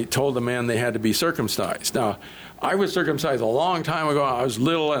did is they told the man they had to be circumcised. Now, I was circumcised a long time ago. I was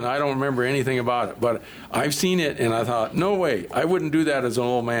little, and I don't remember anything about it. But I've seen it, and I thought, no way, I wouldn't do that as an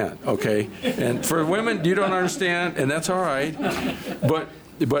old man, okay? And for women, you don't understand, and that's all right.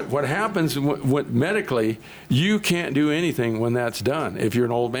 But what happens medically, you can't do anything when that's done if you're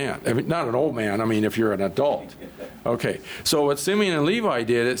an old man. I mean, not an old man, I mean if you're an adult. Okay, so what Simeon and Levi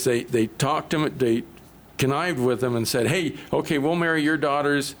did is they talked to him, they connived with him and said, hey, okay, we'll marry your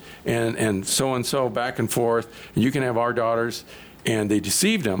daughters and so back and forth, and you can have our daughters. And they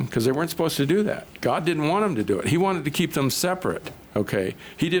deceived him because they weren't supposed to do that. God didn't want them to do it. He wanted to keep them separate, okay?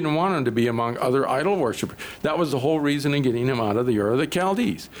 He didn't want them to be among other idol worshipers. That was the whole reason in getting him out of the Ur of the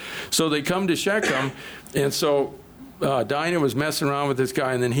Chaldees. So they come to Shechem, and so Dinah was messing around with this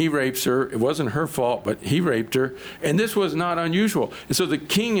guy, and then he rapes her. It wasn't her fault, but he raped her. And this was not unusual. And so the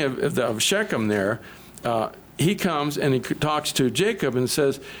king of Shechem there, he comes and he talks to Jacob and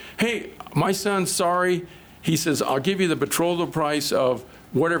says, hey, my son's sorry. He says, I'll give you the betrothal price of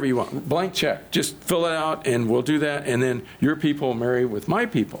whatever you want. Blank check. Just fill it out and we'll do that. And then your people will marry with my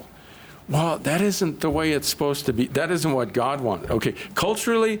people. Well, that isn't the way it's supposed to be. That isn't what God wanted. Okay,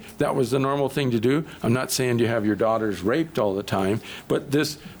 culturally, that was the normal thing to do. I'm not saying you have your daughters raped all the time. But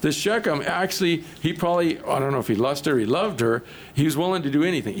this Shechem, actually, he probably, I don't know if he lusted her, he loved her. He was willing to do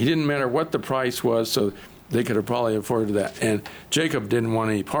anything. He didn't matter what the price was, so they could have probably afforded that. And Jacob didn't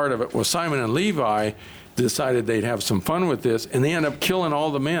want any part of it. Well, Simon and Levi decided they'd have some fun with this, and they end up killing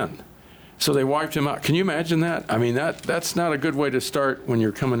all the men. So they wiped him out. Can you imagine that? I mean, that's not a good way to start when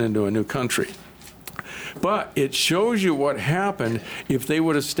you're coming into a new country. But it shows you what happened if they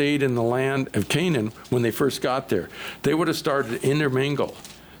would have stayed in the land of Canaan when they first got there. They would have started to intermingle.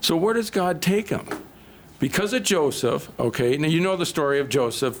 So where does God take them? Because of Joseph, okay, now you know the story of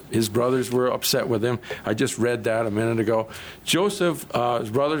Joseph. His brothers were upset with him. I just read that a minute ago. Joseph, his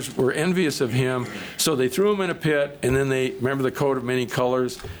brothers were envious of him, so they threw him in a pit, and then they, remember the coat of many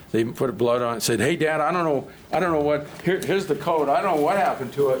colors? They put blood on it and said, hey, Dad, I don't know what, here's the coat. I don't know what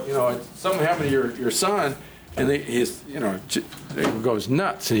happened to it. You know, something happened to your son. And it goes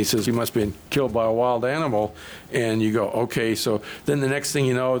nuts. And he says, he must have been killed by a wild animal. And you go, okay. So then the next thing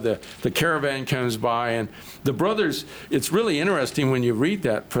you know, the caravan comes by. And the brothers, it's really interesting when you read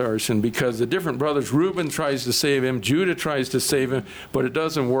that portion because the different brothers, Reuben tries to save him, Judah tries to save him, but it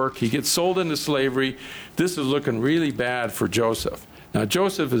doesn't work. He gets sold into slavery. This is looking really bad for Joseph. Now,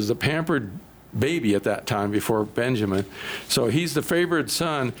 Joseph is the pampered baby at that time before Benjamin. So he's the favored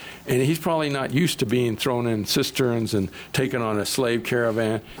son, and he's probably not used to being thrown in cisterns and taken on a slave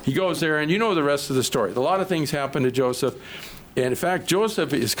caravan. He goes there, and you know the rest of the story. A lot of things happen to Joseph. And in fact,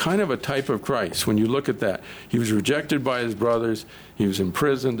 Joseph is kind of a type of Christ when you look at that. He was rejected by his brothers. He was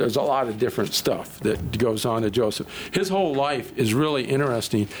imprisoned. There's a lot of different stuff that goes on to Joseph. His whole life is really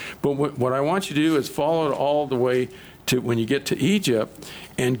interesting. But what I want you to do is follow it all the way to when you get to Egypt.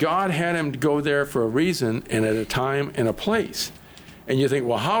 And God had him go there for a reason and at a time and a place. And you think,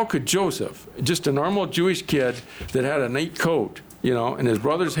 well, how could Joseph, just a normal Jewish kid that had a neat coat, and his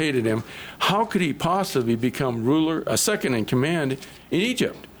brothers hated him, how could he possibly become ruler, a second in command in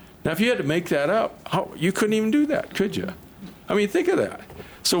Egypt? Now, if you had to make that up, you couldn't even do that, could you? I mean, think of that.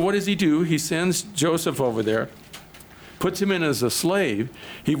 So what does he do? He sends Joseph over there, puts him in as a slave.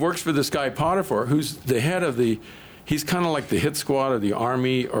 He works for this guy Potiphar, who's the head of he's kind of like the hit squad of the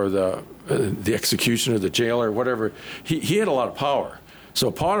army or the executioner, the jailer, whatever. He had a lot of power. So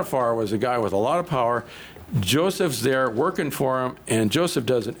Potiphar was a guy with a lot of power. Joseph's there working for him, and Joseph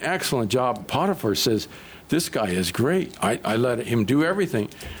does an excellent job. Potiphar says, this guy is great. I let him do everything.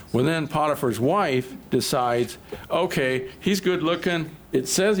 Well, then Potiphar's wife decides, okay, he's good looking. It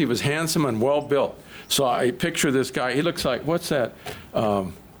says he was handsome and well built. So I picture this guy. He looks like, what's that?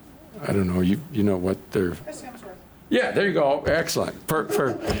 I don't know. You know what they're... Chris Hemsworth. Yeah, there you go. Excellent.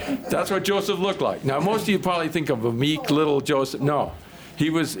 That's what Joseph looked like. Now, most of you probably think of a meek little Joseph. No. He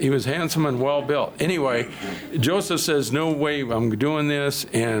was handsome and well built. Anyway, Joseph says, no way I'm doing this.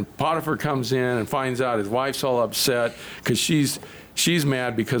 And Potiphar comes in and finds out his wife's all upset because she's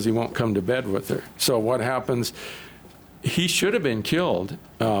mad because he won't come to bed with her. So what happens? He should have been killed.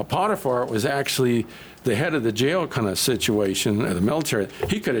 Potiphar was actually the head of the jail kind of situation, the military.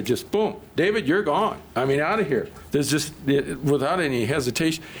 He could have just, boom, David, you're gone. I mean, out of here. There's just, without any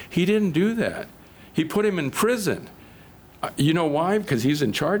hesitation. He didn't do that. He put him in prison. You know why? Because he's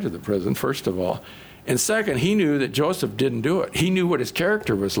in charge of the prison, first of all. And second, he knew that Joseph didn't do it. He knew what his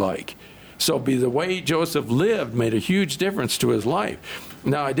character was like. So the way Joseph lived made a huge difference to his life.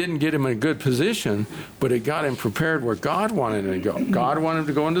 Now, it didn't get him in a good position, but it got him prepared where God wanted him to go. God wanted him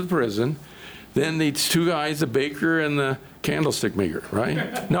to go into the prison. Then these two guys, the baker and the candlestick maker,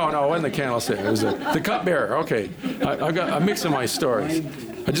 right? No, it wasn't the candlestick. It was the cupbearer. Okay. I'm mixing my stories.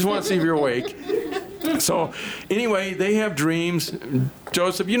 I just want to see if you're awake. So anyway, they have dreams.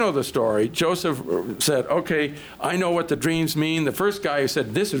 Joseph, you know the story. Joseph said, okay, I know what the dreams mean. The first guy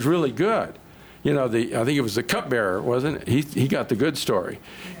said, this is really good. I think it was the cupbearer, wasn't it? He got the good story.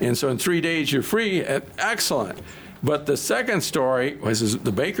 And so in 3 days, you're free. Excellent. But the second story was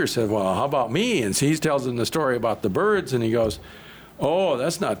the baker said, well, how about me? And so he tells him the story about the birds, and he goes, oh,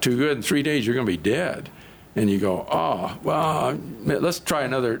 that's not too good. In 3 days, you're going to be dead. And you go, oh, well, let's try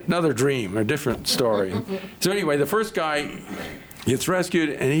another dream, a different story. So anyway, the first guy gets rescued,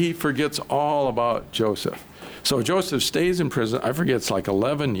 and he forgets all about Joseph. So Joseph stays in prison. I forget, it's like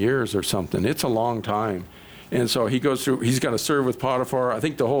 11 years or something. It's a long time. And so he goes through, he's got to serve with Potiphar. I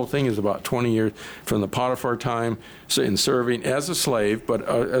think the whole thing is about 20 years from the Potiphar time in serving as a slave, but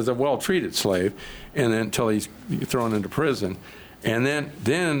as a well-treated slave, and then until he's thrown into prison. And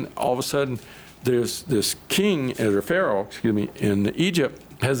then all of a sudden, there's this king, or Pharaoh, in Egypt,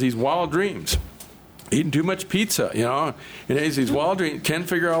 has these wild dreams. Eating too much pizza, and he has these wild dreams, can't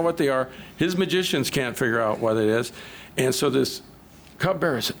figure out what they are. His magicians can't figure out what it is. And so this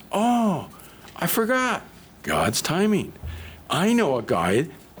cupbearer said, oh, I forgot. God's timing. I know a guy,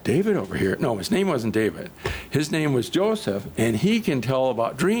 David over here. No, his name wasn't David. His name was Joseph, and he can tell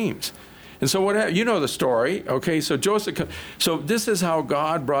about dreams. And so what happened? You know the story. Okay, so this is how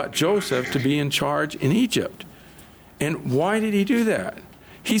God brought Joseph to be in charge in Egypt. And why did he do that?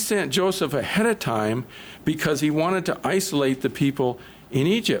 He sent Joseph ahead of time because he wanted to isolate the people in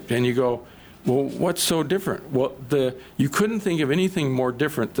Egypt. And you go, well, what's so different? Well, you couldn't think of anything more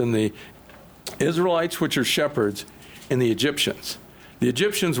different than the Israelites, which are shepherds, and the Egyptians. The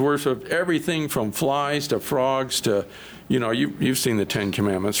Egyptians worshiped everything from flies to frogs to, you've seen the Ten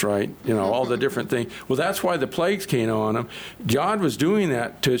Commandments, right? All the different things. Well, that's why the plagues came on them. God was doing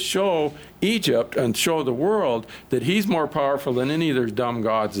that to show Egypt and show the world that he's more powerful than any of their dumb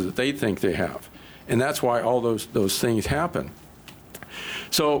gods that they think they have. And that's why all those things happen.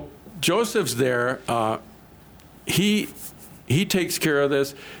 So Joseph's there. He takes care of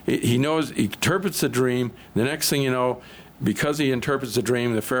this. He knows, he interprets the dream. The next thing you know, because he interprets the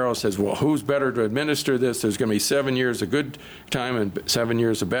dream, the Pharaoh says, well, who's better to administer this? There's going to be 7 years of good time and 7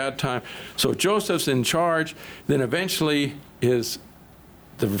 years of bad time. So Joseph's in charge. Then eventually is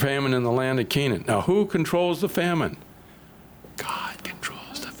the famine in the land of Canaan. Now, who controls the famine? God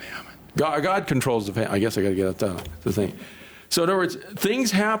controls the famine. God controls the family. I guess I got to get at the thing. So in other words,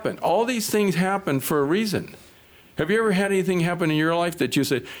 things happen. All these things happen for a reason. Have you ever had anything happen in your life that you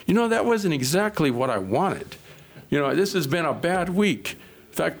said, that wasn't exactly what I wanted? This has been a bad week.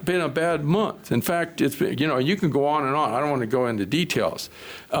 In fact, been a bad month. In fact, it's been, you can go on and on. I don't want to go into details.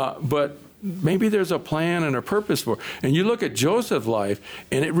 But maybe there's a plan and a purpose for it. And you look at Joseph's life,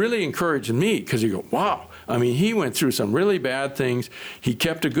 and it really encouraged me because you go, wow. I mean, he went through some really bad things. He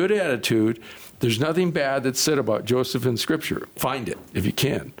kept a good attitude. There's nothing bad that's said about Joseph in Scripture. Find it if you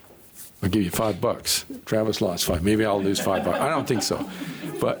can. I'll give you $5. Travis lost $5. Maybe I'll lose $5. I don't think so.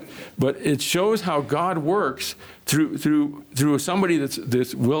 But it shows how God works through somebody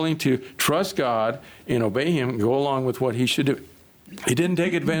that's willing to trust God and obey Him and go along with what he should do. He didn't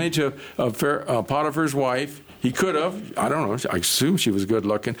take advantage of Potiphar's wife. He could have. I don't know. I assume she was good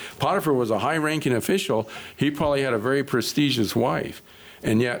looking. Potiphar was a high-ranking official. He probably had a very prestigious wife.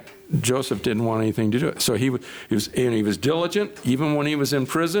 And yet, Joseph didn't want anything to do it. So he was diligent. Even when he was in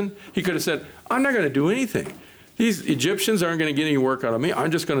prison, he could have said, I'm not going to do anything. These Egyptians aren't going to get any work out of me. I'm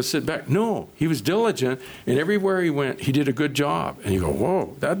just going to sit back. No, he was diligent, and everywhere he went, he did a good job. And you go,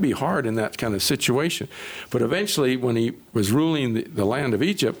 whoa, that'd be hard in that kind of situation. But eventually, when he was ruling the land of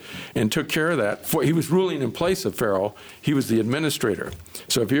Egypt and took care of that, he was ruling in place of Pharaoh. He was the administrator.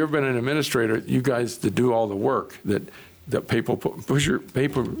 So if you've ever been an administrator, you guys that do all the work, that paper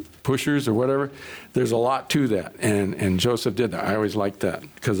pushers or whatever, there's a lot to that. And Joseph did that. I always liked that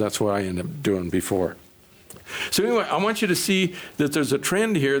because that's what I ended up doing before. So anyway, I want you to see that there's a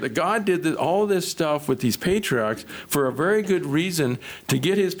trend here that God did all this stuff with these patriarchs for a very good reason, to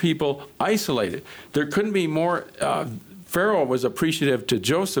get his people isolated. There couldn't be more. Pharaoh was appreciative to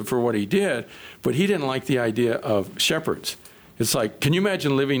Joseph for what he did, but he didn't like the idea of shepherds. It's like, can you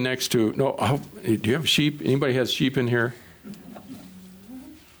imagine living next to, do you have sheep? Anybody has sheep in here?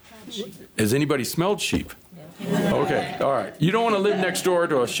 Has anybody smelled sheep? Okay, all right. You don't want to live next door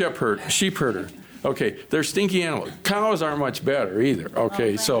to a sheep herder. Okay, they're stinky animals. Cows aren't much better either.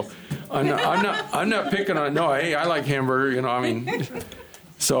 Okay, so I'm not picking on. No, hey, I like hamburger.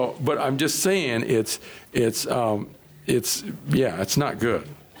 So, but I'm just saying it's not good.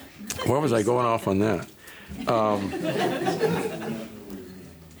 Where was I going off on that?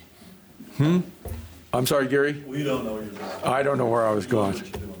 I'm sorry, Gary? We don't know. I don't know where I was going.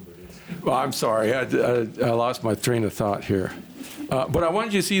 Well, I'm sorry. I lost my train of thought here. But I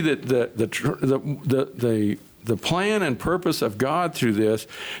wanted you to see that the plan and purpose of God through this,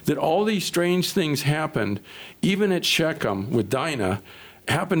 that all these strange things happened, even at Shechem with Dinah,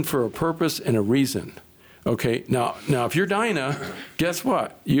 happened for a purpose and a reason. Okay, now if you're Dinah, guess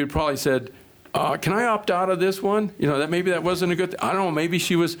what? You'd probably said, can I opt out of this one? Maybe that wasn't a good thing. I don't know. Maybe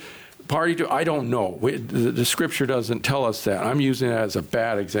she was party to. I don't know. The Scripture doesn't tell us that. I'm using that as a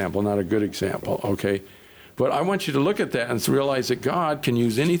bad example, not a good example. Okay. But I want you to look at that and realize that God can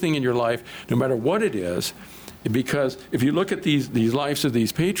use anything in your life, no matter what it is, because if you look at these lives of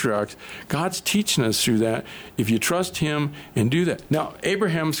these patriarchs, God's teaching us through that if you trust Him and do that. Now,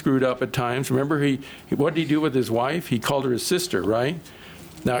 Abraham screwed up at times. Remember, what did he do with his wife? He called her his sister, right?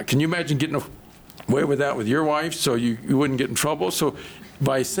 Now, can you imagine getting away with that with your wife so you wouldn't get in trouble? So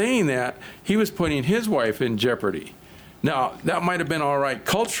by saying that, he was putting his wife in jeopardy. Now, that might have been all right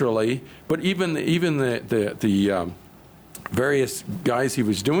culturally, but even the various guys he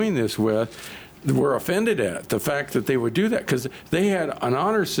was doing this with were offended at the fact that they would do that, because they had an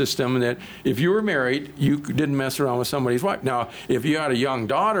honor system that if you were married, you didn't mess around with somebody's wife. Now, if you had a young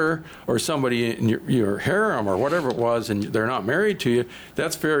daughter or somebody in your harem or whatever it was, and they're not married to you,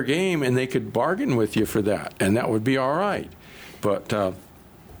 that's fair game, and they could bargain with you for that, and that would be all right. But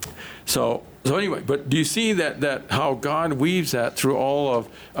so anyway, but do you see that how God weaves that through all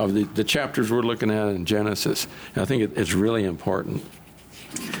of the chapters we're looking at in Genesis? And I think it's really important.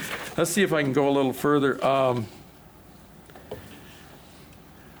 Let's see if I can go a little further.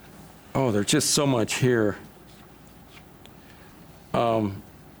 There's just so much here.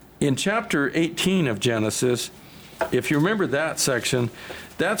 In chapter 18 of Genesis, if you remember that section,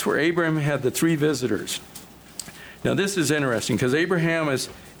 that's where Abraham had the 3 visitors. Now, this is interesting because Abraham is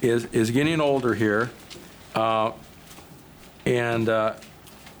getting older here, and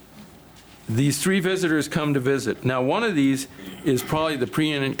these 3 visitors come to visit. Now, one of these is probably the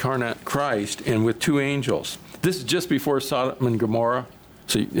pre-incarnate Christ, and with 2 angels. This is just before Sodom and Gomorrah,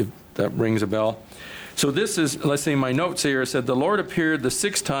 so if that rings a bell. So this is, let's say my notes here said, the Lord appeared the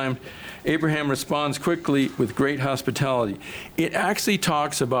 6th time. Abraham responds quickly with great hospitality. It actually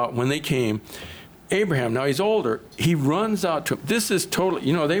talks about when they came, Abraham, now he's older, he runs out to him. This is totally,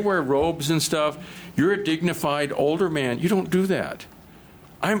 they wear robes and stuff. You're a dignified older man. You don't do that.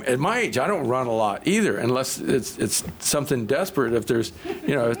 I'm at my age, I don't run a lot either, unless it's something desperate. If there's,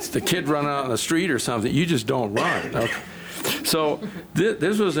 it's the kid running out on the street or something, you just don't run. Okay? So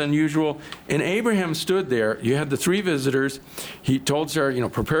this was unusual. And Abraham stood there. You had the 3 visitors. He told Sarah,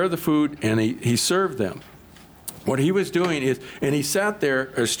 prepare the food, and he served them. What he was doing is, and he sat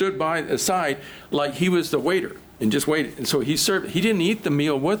there or stood by the side like he was the waiter and just waited. And so he served. He didn't eat the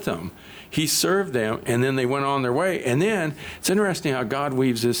meal with them. He served them, and then they went on their way. And then it's interesting how God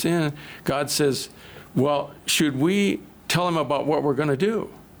weaves this in. God says, well, should we tell him about what we're going to do?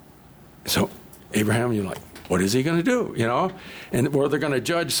 So Abraham, you're like, what is he going to do? And they're going to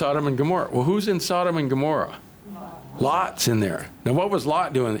judge Sodom and Gomorrah. Well, who's in Sodom and Gomorrah? Lot's in there. Now, what was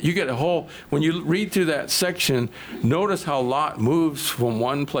Lot doing? You get when you read through that section, notice how Lot moves from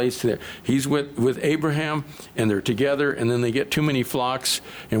one place to there. He's with Abraham, and they're together, and then they get too many flocks,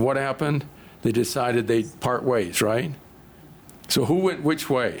 and what happened? They decided they'd part ways, right? So who went which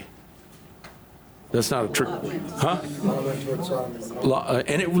way? That's not a trick. Huh?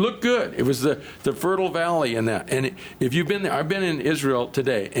 And it looked good. It was the fertile valley in that. And if you've been there, I've been in Israel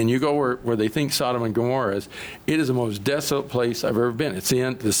today, and you go where they think Sodom and Gomorrah is, it is the most desolate place I've ever been. It's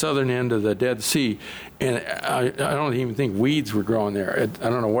the southern end of the Dead Sea. And I don't even think weeds were growing there. I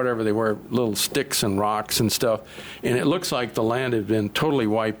don't know, whatever they were, little sticks and rocks and stuff. And it looks like the land had been totally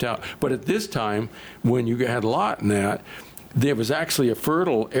wiped out. But at this time, when you had Lot in that, there was actually a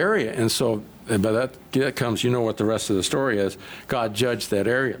fertile area. And so but that comes, what the rest of the story is. God judged that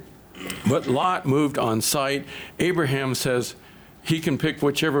area. But Lot moved on site. Abraham says he can pick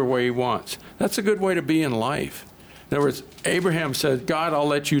whichever way he wants. That's a good way to be in life. In other words, Abraham said, God, I'll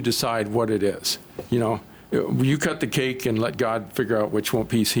let you decide what it is. You cut the cake and let God figure out which one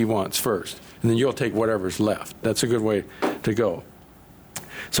piece he wants first. And then you'll take whatever's left. That's a good way to go.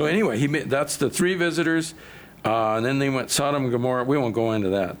 So anyway, that's the 3 visitors. And then they went Sodom and Gomorrah. We won't go into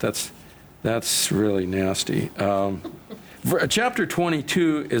that. That's really nasty. Chapter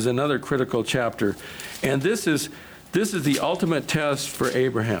 22 is another critical chapter, and this is the ultimate test for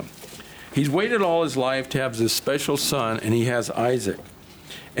Abraham. He's waited all his life to have this special son, and he has Isaac.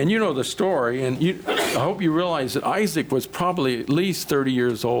 And you know the story, and I hope you realize that Isaac was probably at least 30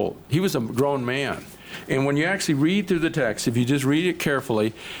 years old. He was a grown man. And when you actually read through the text, if you just read it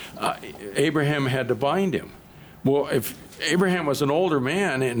carefully, Abraham had to bind him. Well, if Abraham was an older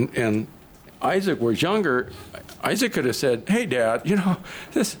man and Isaac was younger, Isaac could have said, hey, Dad,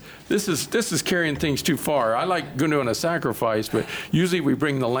 this is carrying things too far. I like doing a sacrifice, but usually we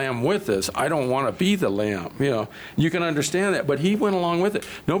bring the lamb with us. I don't want to be the lamb. You can understand that. But he went along with it.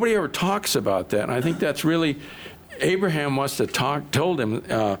 Nobody ever talks about that. And I think that's really, Abraham must have told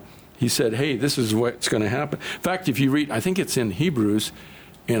him, he said, hey, this is what's going to happen. In fact, if you read, I think it's in Hebrews,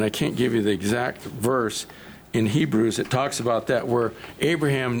 and I can't give you the exact verse. In Hebrews, it talks about that, where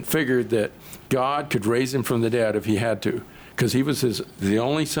Abraham figured that God could raise him from the dead if he had to, because he was the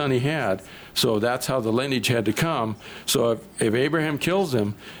only son he had. So that's how the lineage had to come. So if Abraham kills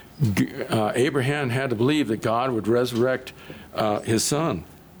him, Abraham had to believe that God would resurrect his son.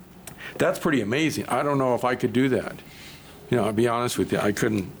 That's pretty amazing. I don't know if I could do that. I'll be honest with you, I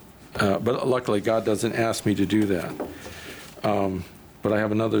couldn't. But luckily, God doesn't ask me to do that. But I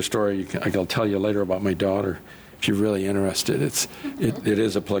have another story I'll tell you later about my daughter, if you're really interested. It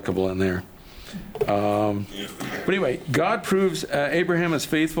is applicable in there. But anyway, God proves Abraham is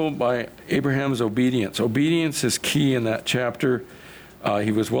faithful by Abraham's obedience. Obedience is key in that chapter.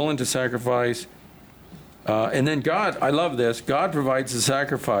 He was willing to sacrifice. And then God, I love this, God provides the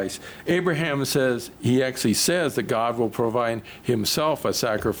sacrifice. Abraham he actually says that God will provide himself a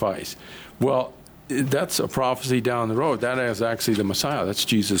sacrifice. Well, that's a prophecy down the road. That is actually the Messiah. That's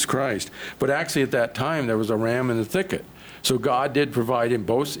Jesus Christ. But actually at that time, there was a ram in the thicket. So God did provide in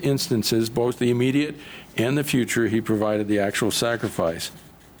both instances, both the immediate and the future, he provided the actual sacrifice.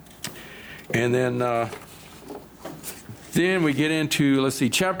 And then we get into,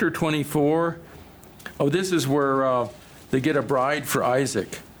 chapter 24. Oh, this is where they get a bride for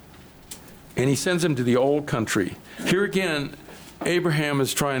Isaac. And he sends him to the old country. Here again, Abraham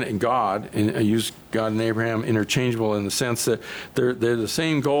is trying, and God, and I use God and Abraham interchangeable in the sense that they're the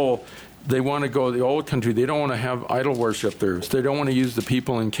same goal. They want to go to the old country. They don't want to have idol worship there. They don't want to use the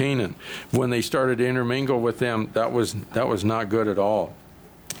people in Canaan. When they started to intermingle with them, that was not good at all.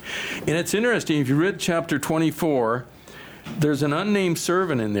 And it's interesting, if you read chapter 24, there's an unnamed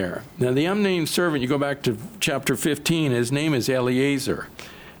servant in there. Now, the unnamed servant, you go back to chapter 15, his name is Eliezer.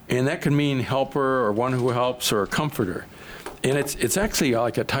 And that could mean helper or one who helps or a comforter. And it's actually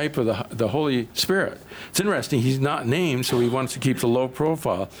like a type of the Holy Spirit. It's interesting. He's not named, so he wants to keep the low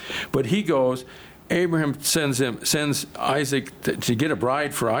profile. But he goes, Abraham sends Isaac to get a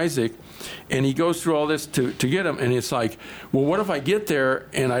bride for Isaac, and he goes through all this to get him, and it's like, well, what if I get there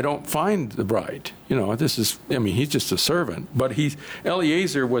and I don't find the bride? He's just a servant. But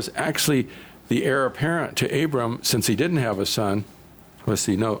Eliezer was actually the heir apparent to Abram since he didn't have a son. I'm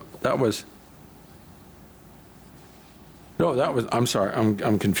sorry,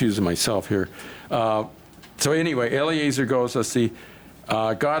 I'm confusing myself here. So anyway, Eliezer goes, let's see,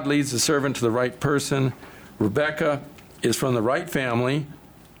 God leads the servant to the right person. Rebecca is from the right family,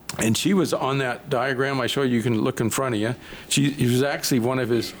 and she was on that diagram I showed you. You can look in front of you. She was actually one of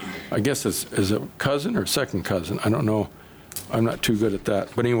his, I guess, is a cousin or second cousin. I don't know. I'm not too good at that.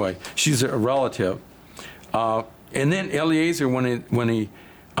 But anyway, she's a relative. And then Eliezer,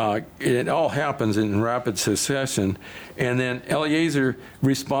 it all happens in rapid succession, and then Eliezer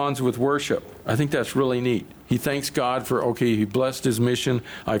responds with worship. I think that's really neat. He thanks God for, he blessed his mission.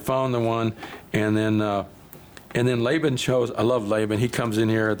 I found the one, and then Laban shows. I love Laban. He comes in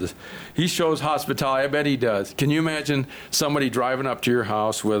here. He shows hospitality. I bet he does. Can you imagine somebody driving up to your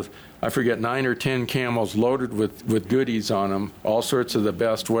house with, I forget, 9 or 10 camels loaded with goodies on them, all sorts of the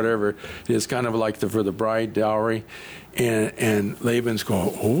best, whatever it is, kind of like for the bride dowry. And Laban's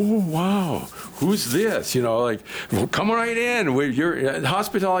going, oh, wow, who's this? Well, come right in.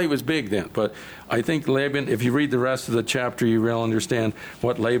 Hospitality was big then. But I think Laban, if you read the rest of the chapter, you will understand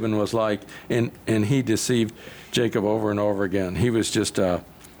what Laban was like. And he deceived Jacob over and over again. He was just a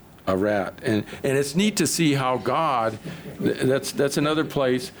rat. And it's neat to see how God, that's another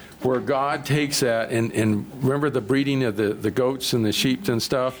place where God takes that, and remember the breeding of the goats and the sheep and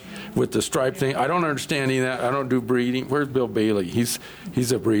stuff with the stripe thing? I don't understand any of that. I don't do breeding. Where's Bill Bailey?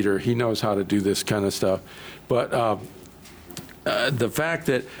 He's a breeder. He knows how to do this kind of stuff. But the fact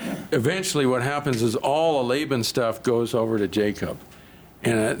that eventually what happens is all of Laban's stuff goes over to Jacob.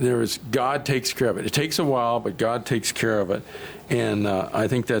 And God takes care of it. It takes a while, but God takes care of it. And I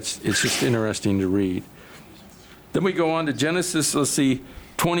think it's just interesting to read. Then we go on to Genesis,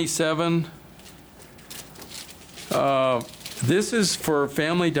 27. This is for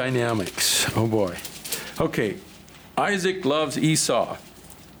family dynamics. Oh, boy. Okay. Isaac loves Esau,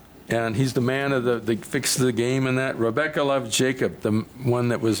 and he's the man of the fix of the game and that. Rebecca loved Jacob, the one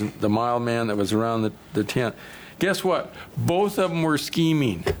that was the mild man that was around the tent. Guess what? Both of them were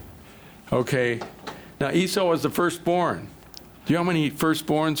scheming. Okay. Now, Esau was the firstborn. Do you know how many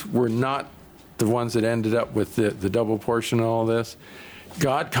firstborns were not the ones that ended up with the double portion and all this?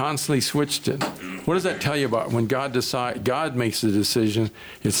 God constantly switched it. What does that tell you about when God makes the decision?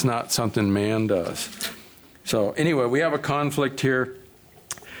 It's not something man does. So anyway, we have a conflict here.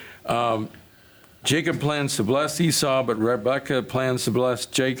 Jacob plans to bless Esau, but Rebekah plans to bless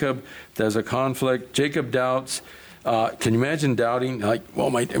Jacob. There's a conflict. Jacob doubts. Can you imagine doubting?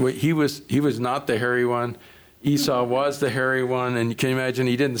 He was not the hairy one. Esau was the hairy one, and can you imagine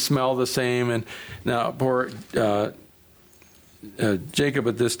he didn't smell the same? And now poor Jacob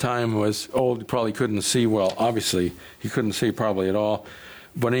at this time was old, probably couldn't see well. Obviously, he couldn't see probably at all.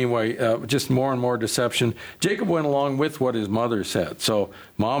 But anyway, just more and more deception. Jacob went along with what his mother said. So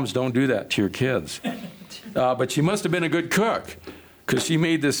moms, don't do that to your kids. But she must have been a good cook because she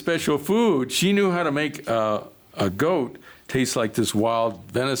made this special food. She knew how to make a goat taste like this wild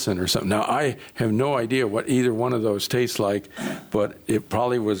venison or something. Now, I have no idea what either one of those tastes like, but it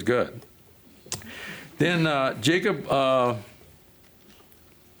probably was good. Then Jacob,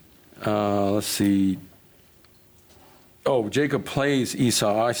 let's see. Oh, Jacob plays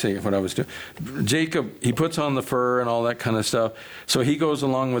Esau. I say what I was doing. Jacob, he puts on the fur and all that kind of stuff. So he goes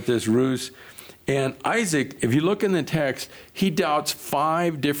along with this ruse. And Isaac, if you look in the text, he doubts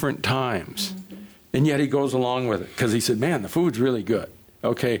 5 different times. And yet he goes along with it because he said, man, the food's really good.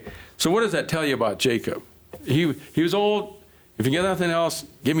 Okay, so what does that tell you about Jacob? He was old. If you get nothing else,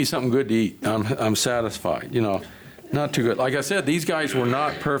 give me something good to eat. I'm satisfied. Not too good. Like I said, these guys were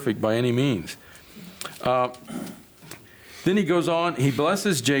not perfect by any means. Then he goes on, he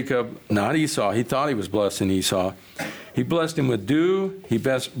blesses Jacob, not Esau. He thought he was blessing Esau. He blessed him with dew. He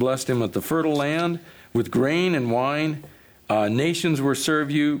blessed him with the fertile land, with grain and wine. Nations will serve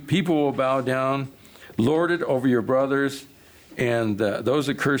you. People will bow down, lord it over your brothers. And those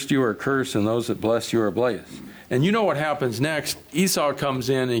that cursed you are cursed, and those that bless you are blessed. And you know what happens next. Esau comes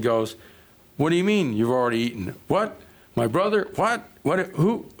in and he goes, what do you mean you've already eaten? What? My brother? What?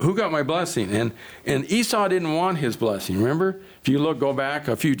 Who got my blessing? And Esau didn't want his blessing. Remember? If you go back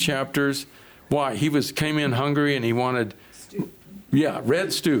a few chapters, why? He came in hungry and he wanted stew. Yeah,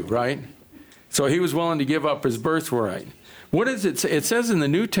 red stew, right? So he was willing to give up his birthright. What is it? It says in the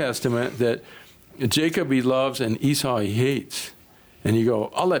New Testament that Jacob he loves and Esau he hates. And you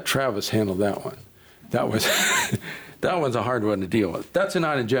go, I'll let Travis handle that one. that was that one's a hard one to deal with. That's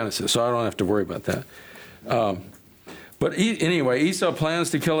not in Genesis, so I don't have to worry about that. But anyway, Esau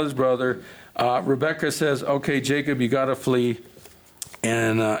plans to kill his brother. Rebecca says, "Okay, Jacob, you got to flee,"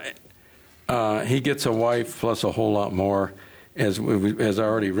 and he gets a wife plus a whole lot more, as I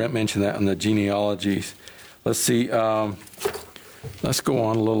already mentioned that in the genealogies. Let's see. Let's go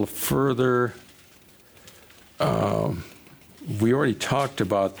on a little further. We already talked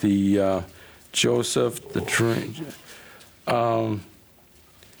about the Joseph, the dream.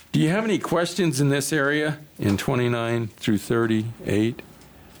 Do you have any questions in this area in 29 through 38?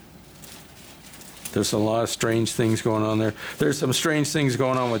 There's a lot of strange things going on there. There's some strange things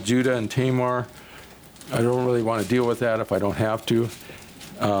going on with Judah and Tamar. I don't really want to deal with that if I don't have to.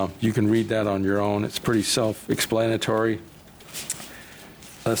 You can read that on your own. It's pretty self-explanatory.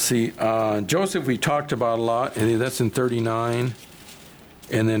 Let's see. Joseph, we talked about a lot, and that's in 39.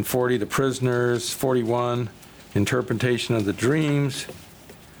 And then 40, the prisoners. 41, interpretation of the dreams.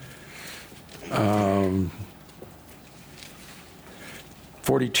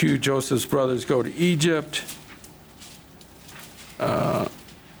 42, Joseph's brothers go to Egypt.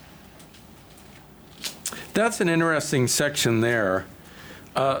 That's an interesting section there.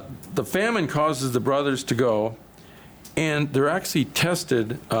 The famine causes the brothers to go, and they're actually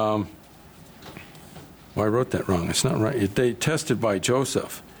tested. Well, I wrote that wrong. It's not right. They tested by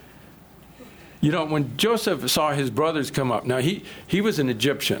Joseph. You know, when Joseph saw his brothers come up, now he was an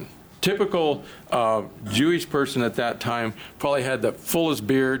Egyptian. Typical Jewish person at that time, probably had the fullest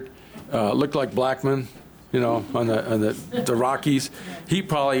beard, looked like Blackman, you know, on the Rockies. He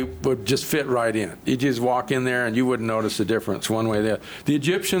probably would just fit right in. He'd just walk in there and you wouldn't notice the difference one way or the other. The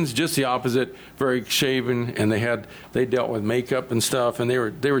Egyptians, just the opposite, very shaven, and they dealt with makeup and stuff, and they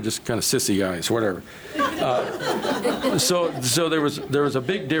were just kind of sissy guys, whatever. So there was a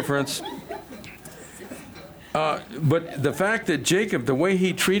big difference. But the fact that Jacob, the way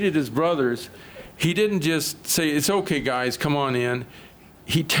he treated his brothers, he didn't just say, "It's okay, guys, come on in."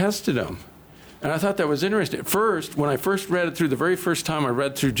 He tested them. And I thought that was interesting. At first, when I first read it through, the very first time I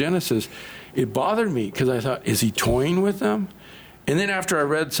read through Genesis, it bothered me because I thought, is he toying with them? And then after I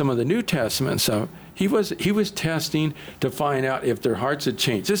read some of the New Testament stuff, he was testing to find out if their hearts had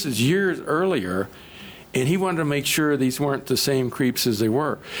changed. This is years earlier. And he wanted to make sure these weren't the same creeps as they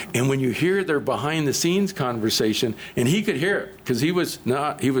were. And when you hear their behind-the-scenes conversation, and he could hear it, because he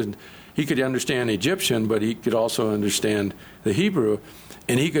could understand Egyptian, but he could also understand the Hebrew,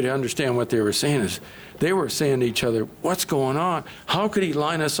 and he could understand what they were saying. They were saying to each other, "What's going on? How could he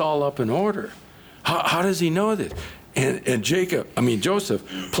line us all up in order? How does he know this?" And Joseph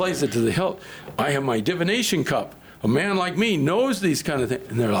plays it to the hilt. "I have my divination cup. A man like me knows these kind of things."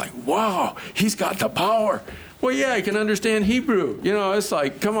 And they're like, "Wow, he's got the power." Well, yeah, he can understand Hebrew. You know, it's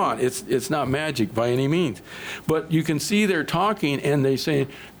like, come on, it's not magic by any means. But you can see they're talking and they say,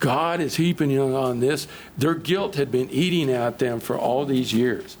 God is heaping on this. Their guilt had been eating at them for all these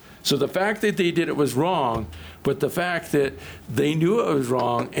years. So the fact that they did it was wrong, but the fact that they knew it was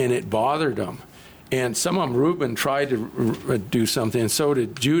wrong and it bothered them. And some of them, Reuben tried to do something, and so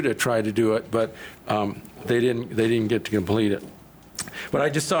did Judah try to do it, but they didn't get to complete it. But I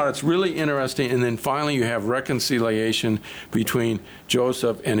just thought it's really interesting. And then finally you have reconciliation between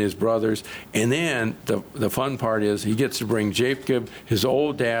Joseph and his brothers. And then the fun part is he gets to bring Jacob, his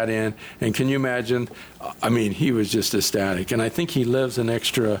old dad, in. And can you imagine? I mean, he was just ecstatic. And I think he lives an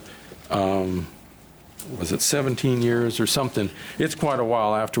extra... was it 17 years or something? It's quite a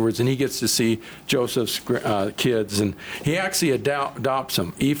while afterwards, and he gets to see Joseph's kids, and he actually adopts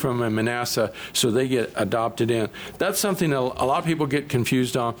them, Ephraim and Manasseh, so they get adopted in. That's something a lot of people get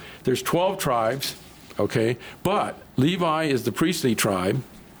confused on. There's 12 tribes, okay, but Levi is the priestly tribe.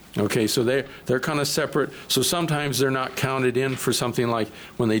 Okay, so they're kind of separate. So sometimes they're not counted in for something like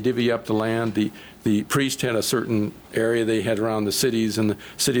when they divvy up the land. The priest had a certain area they had around the cities and the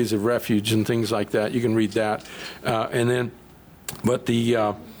cities of refuge and things like that. You can read that. But the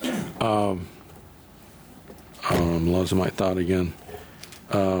I'm losing my thought again.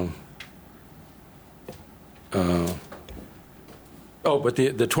 But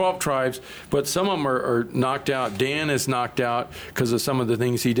the 12 tribes, but some of them are knocked out. Dan is knocked out because of some of the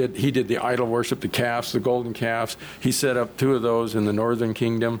things he did. He did the idol worship, the calves, the golden calves. He set up 2 of those in the northern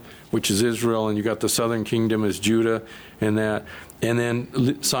kingdom, which is Israel, and you got the southern kingdom as Judah and that. And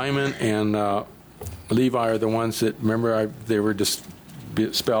then Simon and Levi are the ones that, remember, they were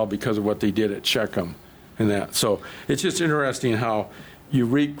expelled because of what they did at Shechem and that. So it's just interesting how you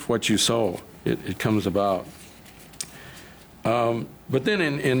reap what you sow. It comes about. But then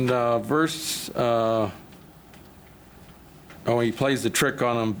in verse he plays the trick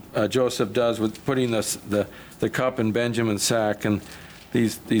on him, Joseph does, with putting the cup in Benjamin's sack, and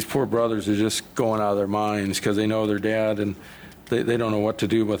these poor brothers are just going out of their minds because they know their dad, and they don't know what to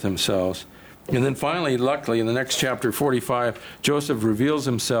do with themselves. And then finally, luckily, in the next chapter, 45, Joseph reveals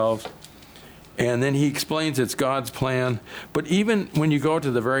himself, and then he explains it's God's plan. But even when you go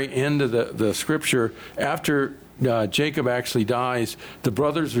to the very end of the scripture, after Jacob actually dies, the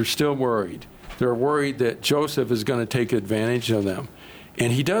brothers are still worried. They're worried that Joseph is going to take advantage of them.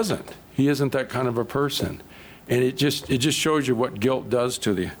 And he doesn't. He isn't that kind of a person. And it just shows you what guilt does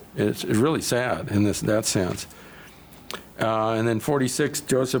to the. It's really sad in that sense. And then 46,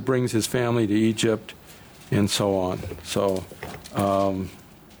 Joseph brings his family to Egypt, and so on. So,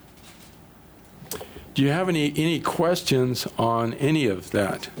 do you have any questions on any of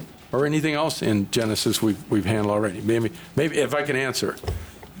that, or anything else in Genesis we've handled already? Maybe if I can answer.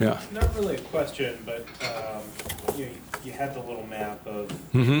 Yeah. Not really a question, but you had the little map of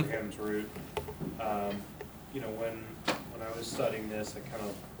Abraham's route. When I was studying this, I kind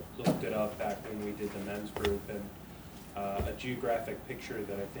of looked it up back when we did the men's group, and a geographic picture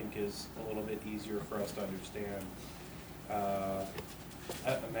that I think is a little bit easier for us to understand.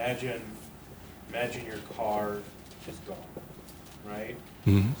 Imagine your car is gone, right?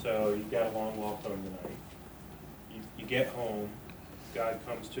 Mm-hmm. So you got a long walk home tonight. You get home. God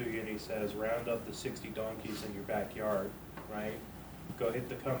comes to you and he says, round up the 60 donkeys in your backyard, right? Go hit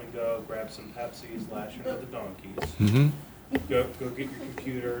the come and go, grab some Pepsis, lash into the donkeys. Mm-hmm. Go get your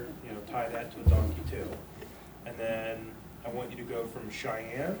computer, tie that to a donkey too. And then I want you to go from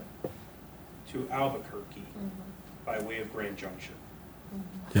Cheyenne to Albuquerque by way of Grand Junction.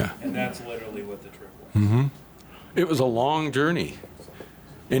 Yeah. And that's literally what the trip was. Mm-hmm. It was a long journey,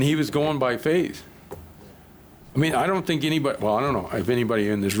 and he was going by faith. I mean, I don't think anybody, well, I don't know if anybody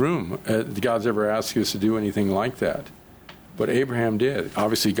in this room, God's ever asked us to do anything like that. But Abraham did.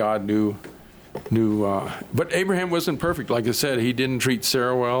 Obviously, God knew, but Abraham wasn't perfect. Like I said, he didn't treat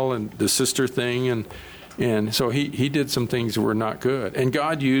Sarah well, and the sister thing, and so he did some things that were not good. And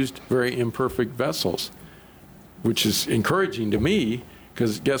God used very imperfect vessels, which is encouraging to me,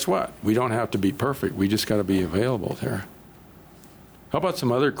 because guess what? We don't have to be perfect. We just got to be available there. How about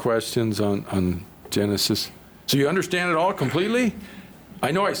some other questions on Genesis? So you understand it all completely?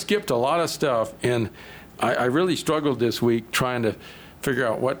 I know I skipped a lot of stuff, and I really struggled this week trying to figure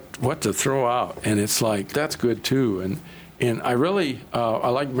out what to throw out. And it's like, that's good too. And I really, I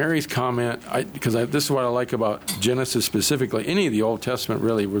like Mary's comment, because this is what I like about Genesis specifically, any of the Old Testament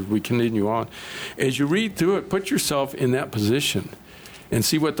really, where we continue on. As you read through it, put yourself in that position and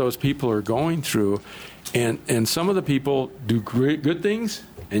see what those people are going through. And some of the people do good things,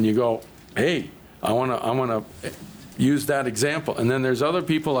 and you go, hey, I want to use that example. And then there's other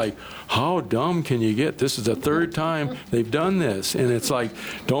people like, how dumb can you get? This is the third time they've done this. And it's like,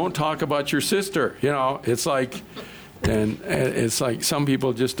 don't talk about your sister. It's like, and it's like some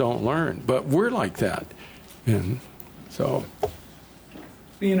people just don't learn. But we're like that. And so.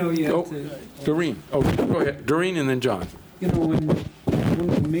 You have to. Doreen. Oh, go ahead. Doreen and then John. One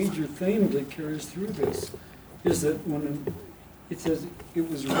of the major themes that carries through this is that when it says it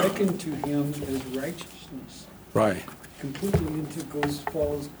was reckoned to him as righteousness. Right. Completely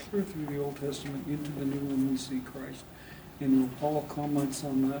follows clear through the Old Testament into the New when we see Christ. And Paul comments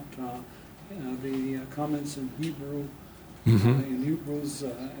on that, the comments in Hebrew, in Hebrews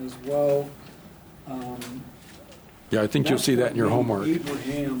as well. Yeah, I think you'll see that in your homework.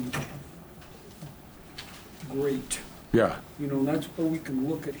 Abraham, great. Yeah. That's where we can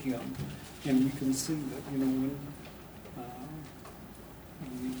look at him, and we can see that, when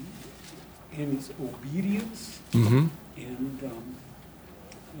in his obedience and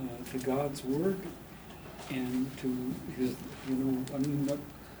to God's word and to his,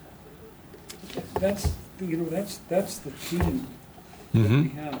 that's the theme that we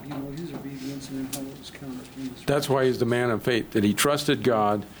have, his obedience and how it was counted. That's why he's the man of faith, that he trusted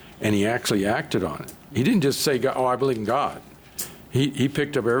God and he actually acted on it. He didn't just say, "Oh, I believe in God." He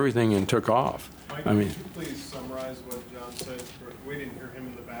picked up everything and took off. Mike, I mean, could you please summarize what John said? We didn't hear him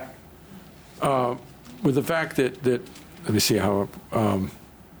in the back. With the fact that let me see how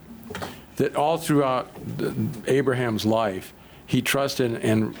that all throughout Abraham's life, he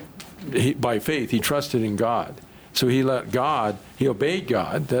trusted by faith he trusted in God. So he obeyed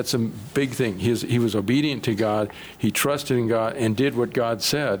God. That's a big thing. He was obedient to God. He trusted in God and did what God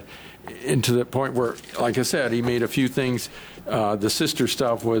said. And to the point where, like I said, he made a few things. The sister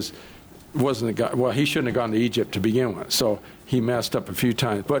stuff wasn't God. Well, he shouldn't have gone to Egypt to begin with. So he messed up a few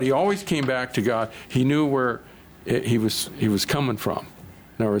times. But he always came back to God. He knew where he was coming from.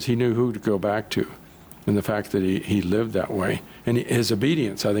 In other words, he knew who to go back to. and the fact that he lived that way. And his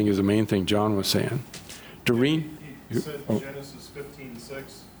obedience, I think, is the main thing John was saying. Doreen? He said in Genesis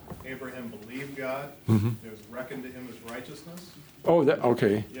 15:6, Abraham believed God. Mhm. It was reckoned to him as righteousness. Oh,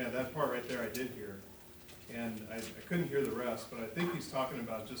 okay. Yeah, that part right there I did hear. And I couldn't hear the rest, but I think he's talking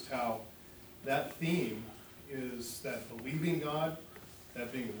about just how that theme is that believing God,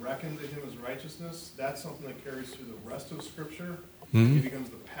 that being reckoned to him as righteousness, that's something that carries through the rest of Scripture. Mhm. It becomes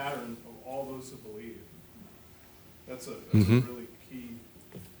the pattern of all those who believe. That's a Mhm. really key,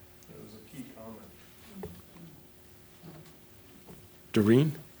 it was a key comment.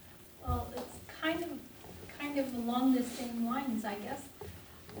 Doreen? Well, it's kind of along the same lines, I guess.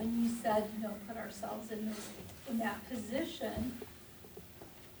 When you said, put ourselves in that position,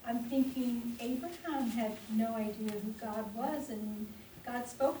 I'm thinking Abraham had no idea who God was, and God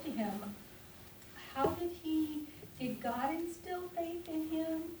spoke to him. How did God instill faith in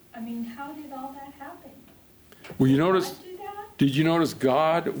him? I mean, how did all that happen? Well, you Did notice, God do that? did you notice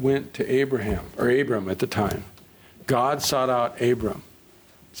God went to Abraham, or Abram at the time? God sought out Abram.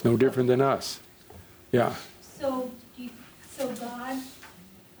 It's no different than us. Yeah. So God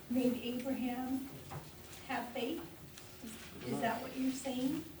made Abraham have faith? Is that what you're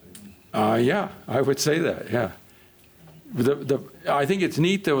saying? Yeah, I would say that, yeah. I think it's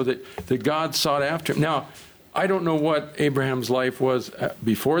neat, though, that God sought after him. Now, I don't know what Abraham's life was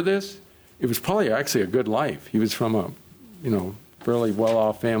before this. It was probably actually a good life. He was from a, fairly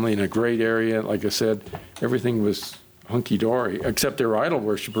well-off family in a great area. Like I said, everything was hunky-dory, except they were idol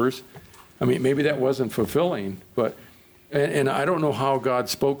worshipers. I mean, maybe that wasn't fulfilling, but... And I don't know how God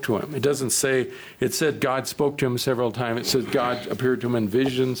spoke to him. It doesn't say, it said God spoke to him several times. It says God appeared to him in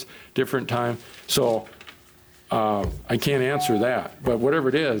visions, different times. So I can't answer that. But whatever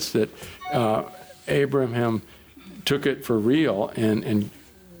it is, that Abraham took it for real and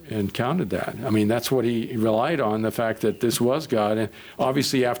counted that. I mean, that's what he relied on, the fact that this was God. And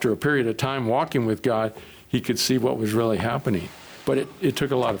obviously, after a period of time walking with God, he could see what was really happening. But it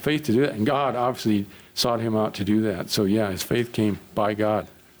took a lot of faith to do that. And God obviously sought him out to do that. So yeah, his faith came by God.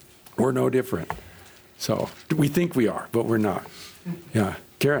 We're no different. So we think we are, but we're not. Yeah.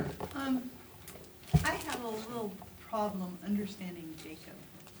 Karen? I have a little problem understanding Jacob.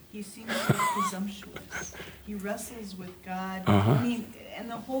 He seems so presumptuous. He wrestles with God. Uh-huh. I mean,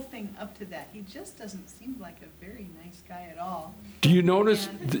 and the whole thing up to that, he just doesn't seem like a very nice guy at all. Do you notice?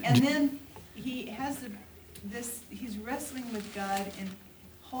 And then he has he's wrestling with God and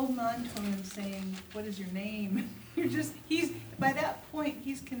holding on to him and saying, "What is your name?" By that point,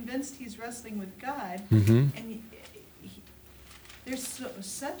 he's convinced he's wrestling with God, Mhm. and there's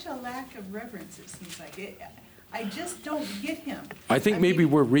such a lack of reverence, it seems like. I just don't get him. I think maybe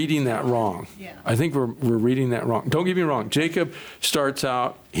we're reading that wrong. Yeah. I think we're reading that wrong. Don't get me wrong. Jacob starts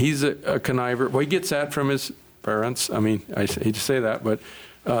out, he's a conniver. Well, he gets that from his parents. I mean, I hate to say that, but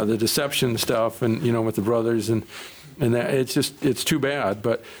the deception stuff and, with the brothers and that, it's too bad.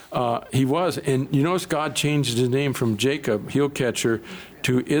 But he was. And you notice God changed his name from Jacob, heel catcher,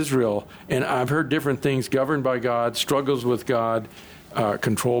 to Israel. And I've heard different things, governed by God, struggles with God,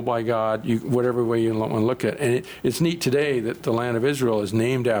 controlled by God, whatever way you want to look at it. And it's neat today that the land of Israel is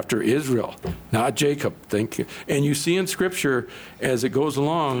named after Israel, not Jacob. And you see in Scripture, as it goes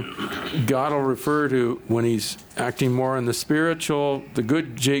along, God will refer to, when he's acting more in the spiritual, the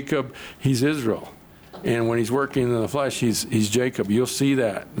good Jacob, he's Israel. And when he's working in the flesh, he's Jacob. You'll see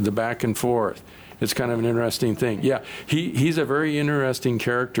that, the back and forth. It's kind of an interesting thing. Yeah, he's a very interesting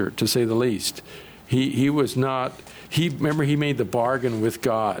character, to say the least. He was not... Remember, he made the bargain with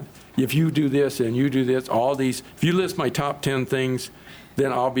God. If you do this and you do this, all these, if you list my top 10 things,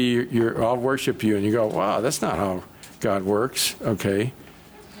 then I'll worship you. And you go, wow, that's not how God works. Okay.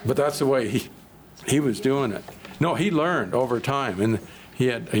 But that's the way he was doing it. No, he learned over time, and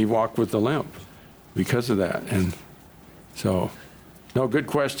he walked with the limp because of that. And so, no, good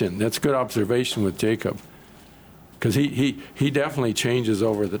question. That's good observation with Jacob. Because he definitely changes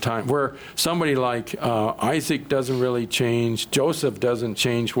over the time. Where somebody like Isaac doesn't really change, Joseph doesn't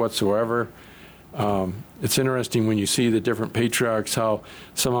change whatsoever. It's interesting when you see the different patriarchs, how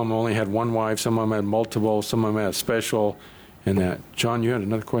some of them only had one wife, some of them had multiple, some of them had a special, and that. John, you had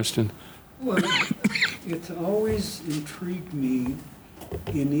another question? Well, it's always intrigued me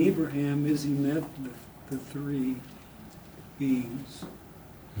in Abraham as he met the three beings.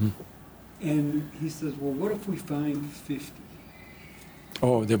 Mm-hmm. And he says, well, what if we find 50?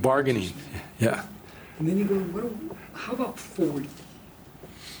 Oh, the bargaining. Yeah. And then he goes, how about 40?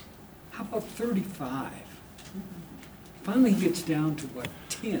 How about 35? Finally he gets down to,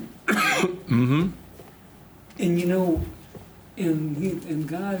 10? Mm-hmm. And And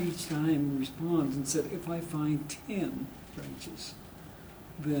God each time responds and said, if I find 10 righteous,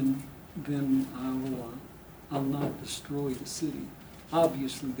 then I'll not destroy the city.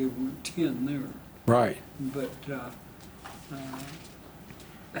 Obviously, there weren't 10 there, Right. but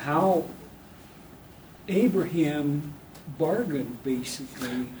how Abraham bargained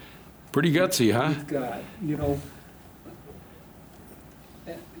basically Pretty gutsy, huh? with God, you know.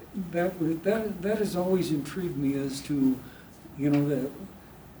 That has always intrigued me as to, you know,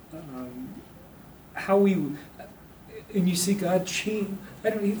 how we, and you see God change. I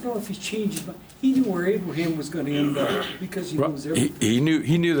don't even know if He changed, but He knew where Abraham was going to end up because He knows everything.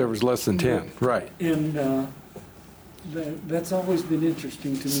 He knew there was less than 10. Right. And that's always been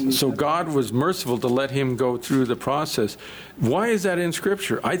interesting to me. So God was merciful to let him go through the process. Why is that in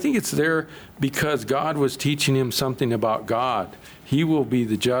Scripture? I think it's there because God was teaching him something about God. He will be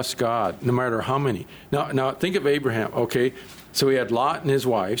the just God, no matter how many. Now think of Abraham, okay? So he had Lot and his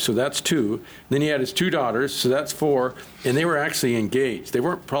wife, so that's 2. Then he had his 2 daughters, so that's 4. And they were actually engaged. They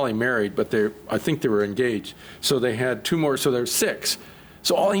weren't probably married, but I think they were engaged. So they had 2 more, so there's 6.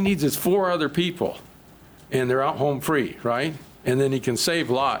 So all he needs is 4 other people. And they're out home free, right? And then he can save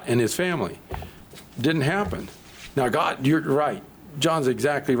Lot and his family. Didn't happen. Now, God, you're right. John's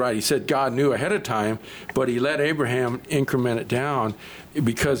exactly right. He said God knew ahead of time, but he let Abraham increment it down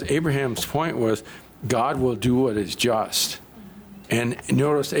because Abraham's point was God will do what is just. And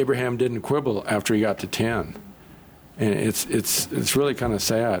notice Abraham didn't quibble after he got to 10. And it's really kind of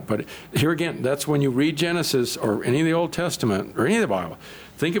sad. But here again, that's when you read Genesis or any of the Old Testament or any of the Bible,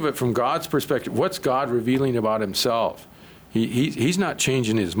 think of it from God's perspective. What's God revealing about himself? He's not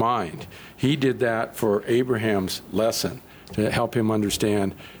changing his mind. He did that for Abraham's lesson to help him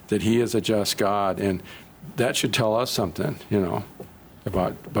understand that he is a just God. And that should tell us something, you know,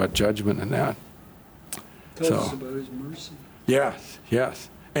 about judgment and that. Tells us about His mercy. Yes.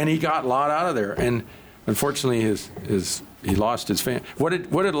 And he got Lot out of there. And unfortunately, he lost his family. What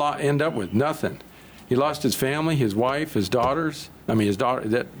did Lot end up with? Nothing. He lost his family, his wife, his daughters. I mean, his daughter.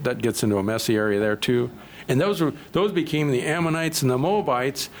 That gets into a messy area there too. And those became the Ammonites and the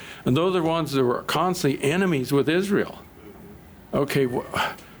Moabites, and those are the ones that were constantly enemies with Israel. Okay,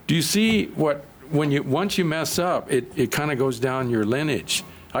 do you see once you mess up, it kind of goes down your lineage.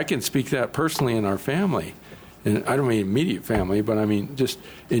 I can speak that personally in our family. And I don't mean immediate family, but I mean just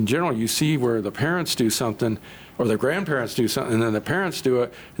in general, you see where the parents do something or the grandparents do something, and then the parents do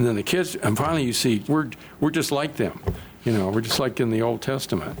it, and then the kids, and finally you see we're just like them. You know, we're just like in the Old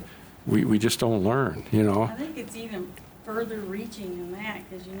Testament. We just don't learn, you know. I think it's even further reaching than that,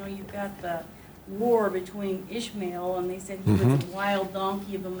 because, you know, you've got the war between Ishmael, and they said he was a wild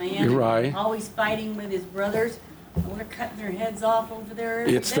donkey of a man. You're right. Always fighting with his brothers. We're cutting their heads off over there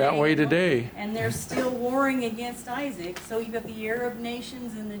every It's that way you know? today. And they're still warring against Isaac. So you've got the Arab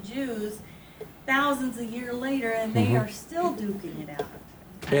nations and the Jews thousands of years later, and they are still duking it out.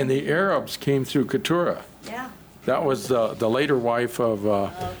 And the Arabs came through Keturah. Yeah. That was the later wife of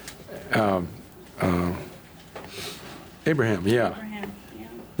Abraham, yeah. Abraham, yeah.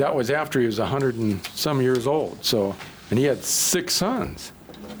 That was after he was 100 and some years old. So, and he had 6 sons.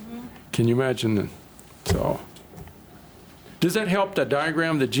 Can you imagine? So, does that help the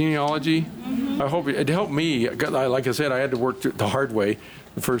diagram, the genealogy? I hope it helped me. Like I said, I had to work the hard way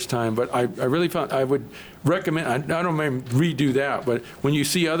the first time, but I really found I would recommend. I don't maybe redo that, but when you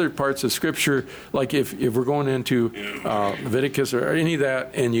see other parts of Scripture, like if we're going into Leviticus or any of that,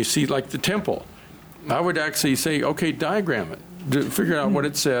 and you see like the temple, I would actually say, okay, diagram it, figure out what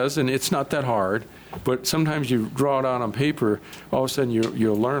it says, and it's not that hard. But sometimes you draw it out on paper, all of a sudden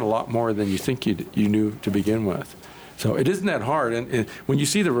you'll learn a lot more than you think you knew to begin with. So it isn't that hard, and when you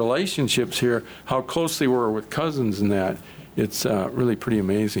see the relationships here, how close they were with cousins and that, it's really pretty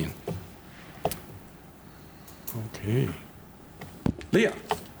amazing. Okay. Leah. I have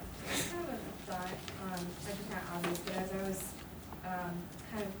a thought, I just kind of obvious, but as I was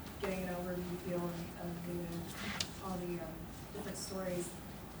kind of getting an overview feel of all the different stories,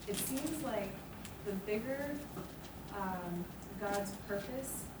 it seems like the bigger God's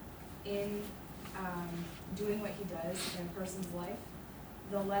purpose in doing what He does in a person's life,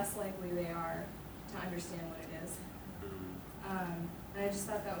 the less likely they are to understand what it is. And I just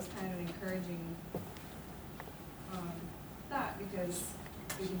thought that was kind of an encouraging thought, because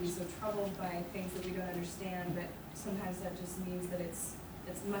we can be so troubled by things that we don't understand, but sometimes that just means that it's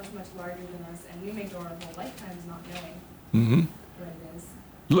much, much larger than us, and we may go our whole lifetimes not knowing what it is.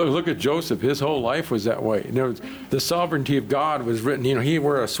 Look at Joseph. His whole life was that way. You know, the sovereignty of God was written. You know, he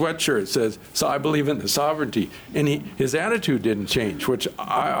wore a sweatshirt that says, "So I believe in the sovereignty," and his attitude didn't change, which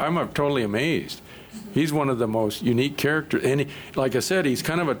I'm totally amazed. He's one of the most unique characters. And like I said, he's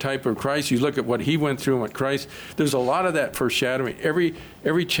kind of a type of Christ. You look at what he went through and what Christ, there's a lot of that foreshadowing.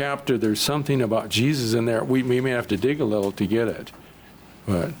 Every chapter, there's something about Jesus in there. We may have to dig a little to get it.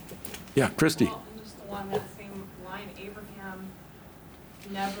 But, yeah, Christy. Well, and just along that same line, Abraham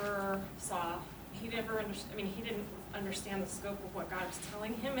never saw, he didn't understand the scope of what God was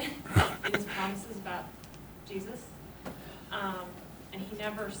telling him in his promises about Jesus. And he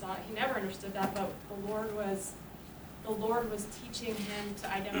never understood that, but the Lord was teaching him to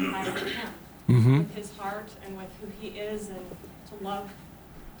identify with him, with his heart and with who he is, and to love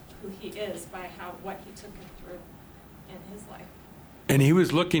who he is by what he took him through in his life. And he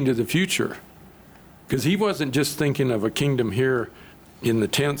was looking to the future, because he wasn't just thinking of a kingdom here in the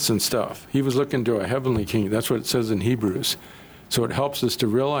tents and stuff. He was looking to a heavenly kingdom. That's what it says in Hebrews. So it helps us to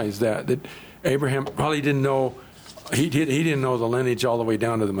realize that Abraham probably didn't know. He didn't know the lineage all the way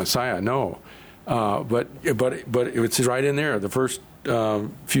down to the Messiah. No, but it's right in there. The first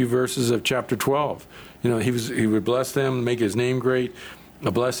few verses of chapter 12. He would bless them, make his name great,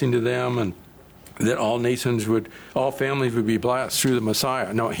 a blessing to them, and that all families would be blessed through the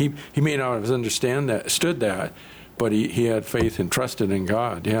Messiah. No, he may not have understood that, but he had faith and trusted in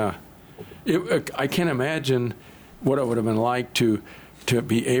God. Yeah, I can't imagine what it would have been like to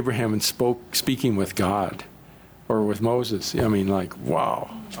be Abraham and speaking with God. Or with Moses. Wow.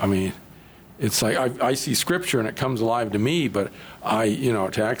 It's like I see Scripture and it comes alive to me, but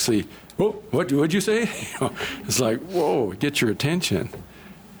to actually, what'd you say? It's like, whoa, get your attention.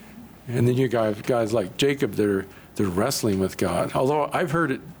 And then you guys like Jacob, they're wrestling with God. Although I've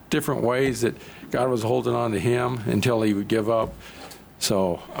heard it different ways that God was holding on to him until he would give up.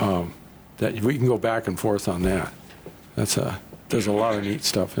 So that we can go back and forth on that. There's a lot of neat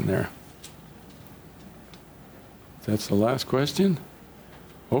stuff in there. That's the last question?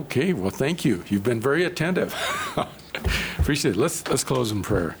 Okay, well, thank you. You've been very attentive. Appreciate it. Let's close in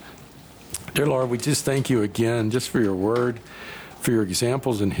prayer. Dear Lord, we just thank you again just for your word, for your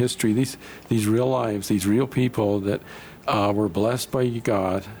examples in history, these real lives, these real people that were blessed by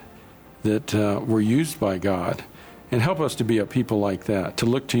God, that were used by God. And help us to be a people like that, to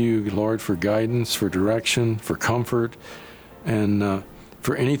look to you, Lord, for guidance, for direction, for comfort, and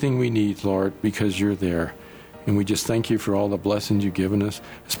for anything we need, Lord, because you're there. And we just thank you for all the blessings you've given us,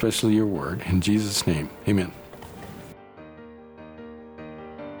 especially your word. In Jesus' name, amen.